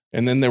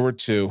 And then there were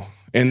 2,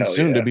 and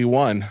soon to be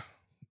 1.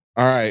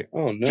 All right.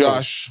 Oh, no.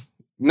 Josh.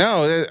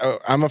 No,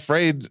 I'm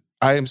afraid.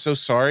 I am so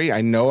sorry.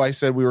 I know I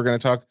said we were going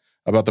to talk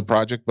about the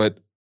project, but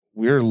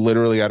we're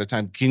literally out of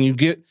time. Can you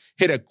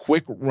hit a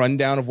quick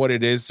rundown of what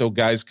it is so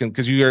guys can,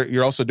 because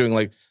you're also doing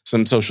like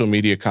some social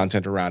media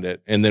content around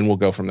it, and then we'll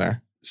go from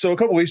there. So a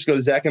couple of weeks ago,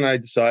 Zach and I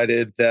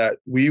decided that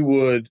we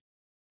would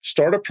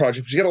start a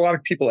project. We get a lot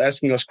of people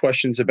asking us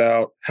questions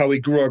about how we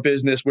grew our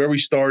business, where we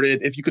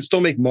started, if you could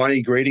still make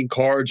money grading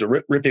cards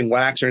or ripping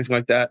wax or anything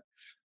like that.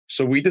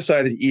 So we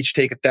decided to each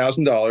take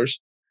 $1,000.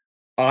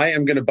 I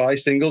am going to buy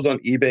singles on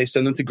eBay,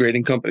 send them to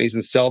grading companies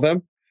and sell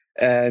them.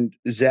 And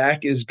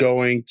Zach is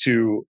going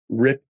to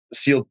rip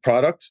sealed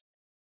product,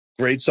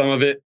 grade some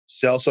of it,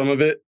 sell some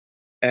of it.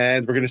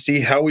 And we're going to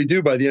see how we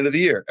do by the end of the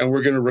year. And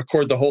we're going to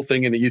record the whole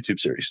thing in a YouTube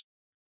series.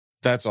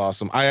 That's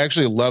awesome. I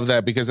actually love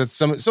that because it's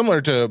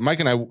similar to Mike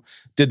and I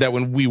did that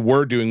when we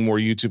were doing more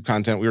YouTube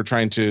content. We were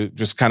trying to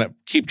just kind of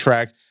keep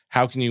track.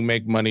 How can you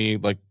make money,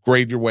 like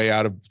grade your way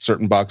out of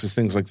certain boxes,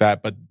 things like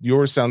that. But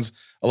yours sounds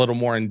a little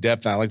more in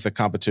depth. I like the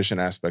competition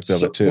aspect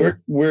of it too.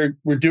 We're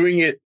doing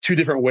it two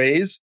different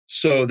ways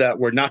so that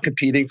we're not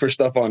competing for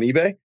stuff on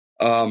eBay.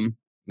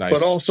 Nice.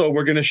 But also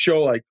we're going to show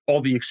like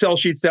all the Excel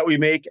sheets that we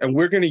make, and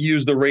we're going to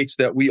use the rates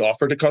that we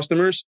offer to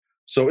customers.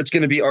 So it's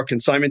going to be our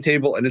consignment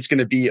table and it's going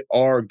to be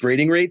our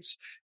grading rates,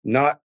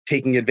 not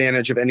taking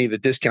advantage of any of the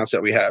discounts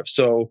that we have.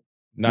 So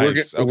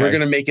nice. We're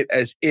going to make it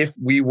as if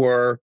we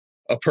were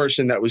a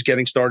person that was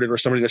getting started or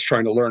somebody that's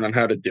trying to learn on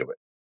how to do it.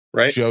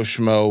 Right. Joe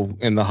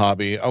Schmo in the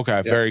hobby.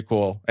 Okay. Yeah. Very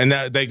cool. And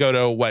they go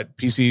to what?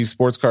 PC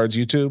Sports Cards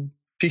YouTube?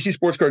 PC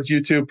Sports Cards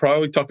YouTube.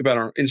 Probably talk about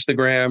our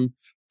Instagram.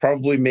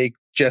 Probably make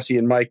Jesse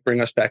and Mike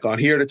bring us back on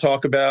here to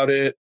talk about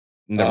it.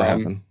 Never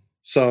happened.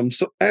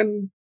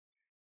 And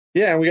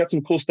we got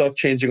some cool stuff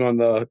changing on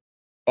the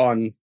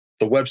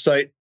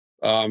website.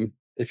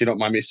 If you don't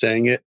mind me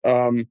saying it.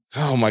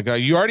 Oh my God.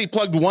 You already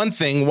plugged one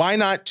thing. Why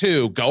not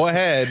two? Go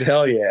ahead.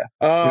 Hell yeah.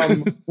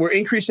 We're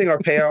increasing our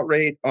payout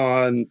rate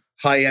on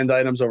high-end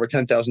items over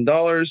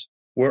 $10,000.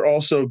 We're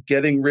also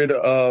getting rid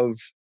of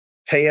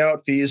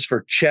payout fees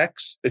for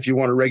checks if you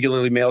want a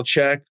regularly mailed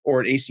check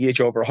or an ACH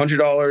over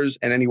 $100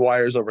 and any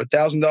wires over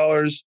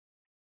 $1,000.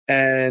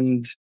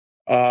 And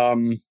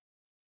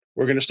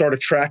we're going to start a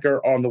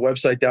tracker on the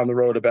website down the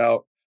road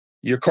about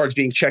your cards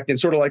being checked in,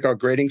 sort of like our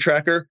grading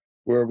tracker,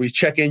 where we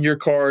check in your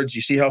cards,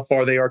 you see how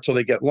far they are till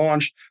they get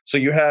launched. So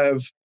you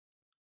have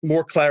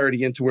more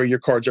clarity into where your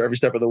cards are every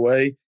step of the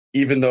way.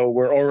 Even though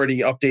we're already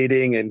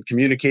updating and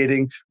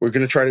communicating, we're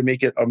going to try to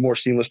make it a more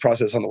seamless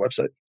process on the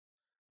website.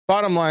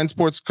 Bottom line,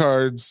 Sports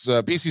Cards,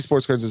 PC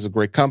Sports Cards is a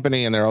great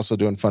company, and they're also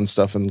doing fun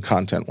stuff and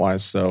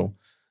content-wise. So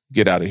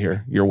get out of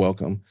here. You're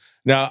welcome.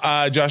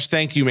 Now, Josh,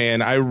 thank you,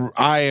 man.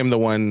 I am the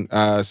one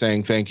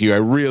saying thank you. I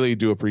really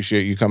do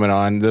appreciate you coming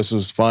on. This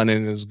was fun,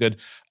 and it was a good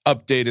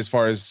update as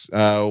far as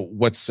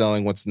what's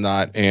selling, what's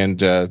not, and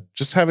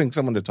just having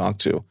someone to talk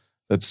to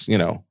that's,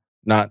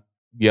 not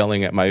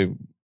yelling at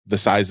the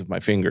size of my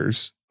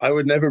fingers. I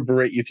would never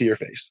berate you to your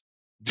face.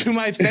 To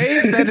my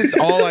face? That is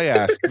all I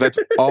ask. That's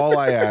all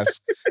I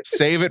ask.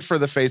 Save it for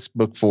the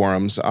Facebook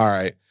forums. All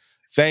right.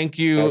 Thank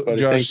you,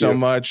 Josh, so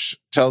much.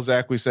 Tell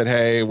Zach we said,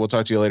 hey, we'll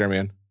talk to you later,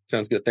 man.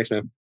 Sounds good. Thanks,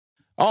 man.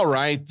 All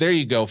right. There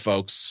you go,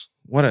 folks.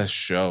 What a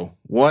show.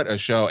 What a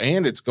show.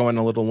 And it's going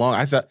a little long.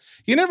 I thought,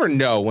 you never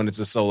know when it's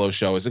a solo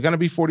show. Is it going to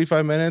be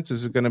 45 minutes?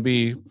 Is it going to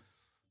be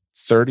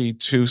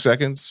 32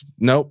 seconds?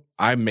 Nope.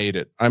 I made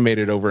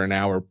it over an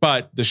hour,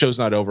 but the show's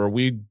not over.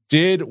 We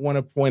did want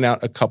to point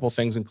out a couple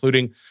things,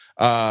 including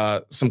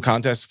some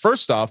contests.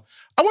 First off,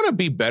 I want to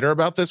be better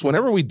about this.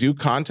 Whenever we do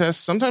contests,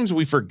 sometimes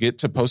we forget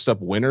to post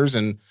up winners,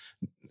 and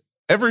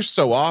every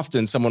so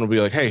often someone will be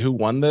like, hey, who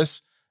won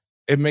this?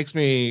 It makes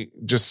me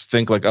just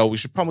think like, oh, we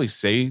should probably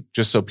say,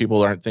 just so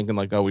people aren't thinking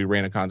like, oh, we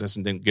ran a contest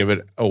and didn't give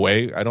it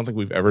away. I don't think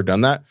we've ever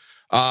done that.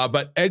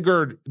 But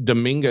Edgar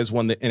Dominguez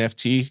won the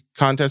NFT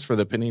contest for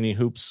the Panini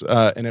Hoops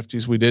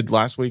NFTs we did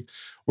last week.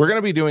 We're going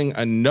to be doing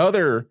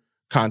another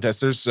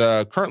contest. There's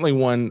currently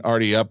one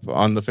already up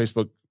on the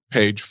Facebook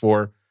page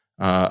for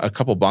a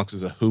couple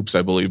boxes of hoops,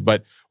 I believe.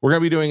 But we're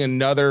going to be doing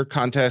another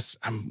contest.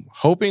 I'm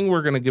hoping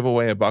we're going to give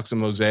away a box of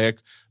Mosaic.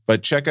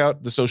 But check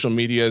out the social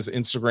medias,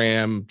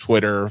 Instagram,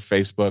 Twitter,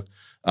 Facebook.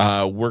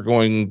 We're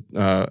going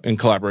in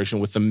collaboration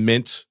with the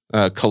Mint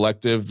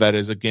Collective. That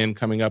is, again,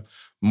 coming up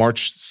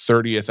March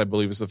 30th, I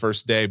believe is the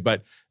first day,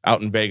 but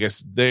out in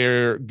Vegas.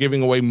 They're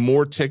giving away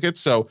more tickets.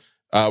 So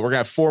we're going to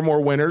have 4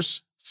 more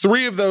winners.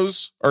 3 of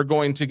those are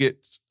going to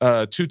get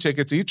 2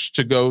 tickets each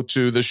to go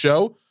to the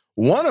show.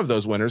 One of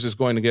those winners is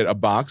going to get a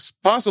box,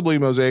 possibly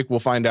Mosaic. We'll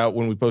find out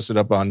when we post it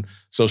up on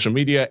social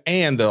media,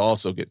 and they'll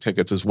also get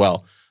tickets as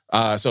well.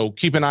 So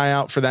keep an eye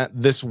out for that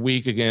this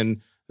week.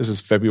 Again, this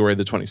is February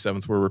the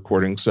 27th we're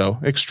recording, so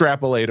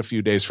extrapolate a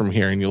few days from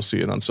here and you'll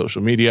see it on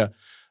social media.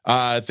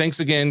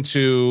 Thanks again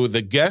to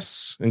the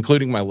guests,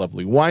 including my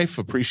lovely wife.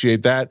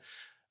 Appreciate that.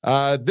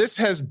 This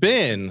has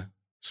been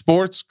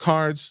Sports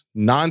Cards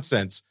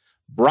Nonsense,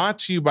 brought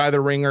to you by The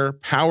Ringer,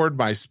 powered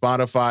by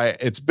Spotify.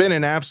 It's been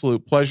an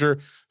absolute pleasure.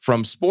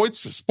 From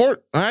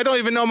I don't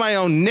even know my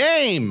own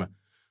name.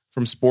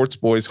 From Sports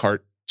Boy's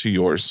heart to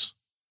yours.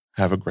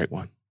 Have a great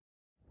one.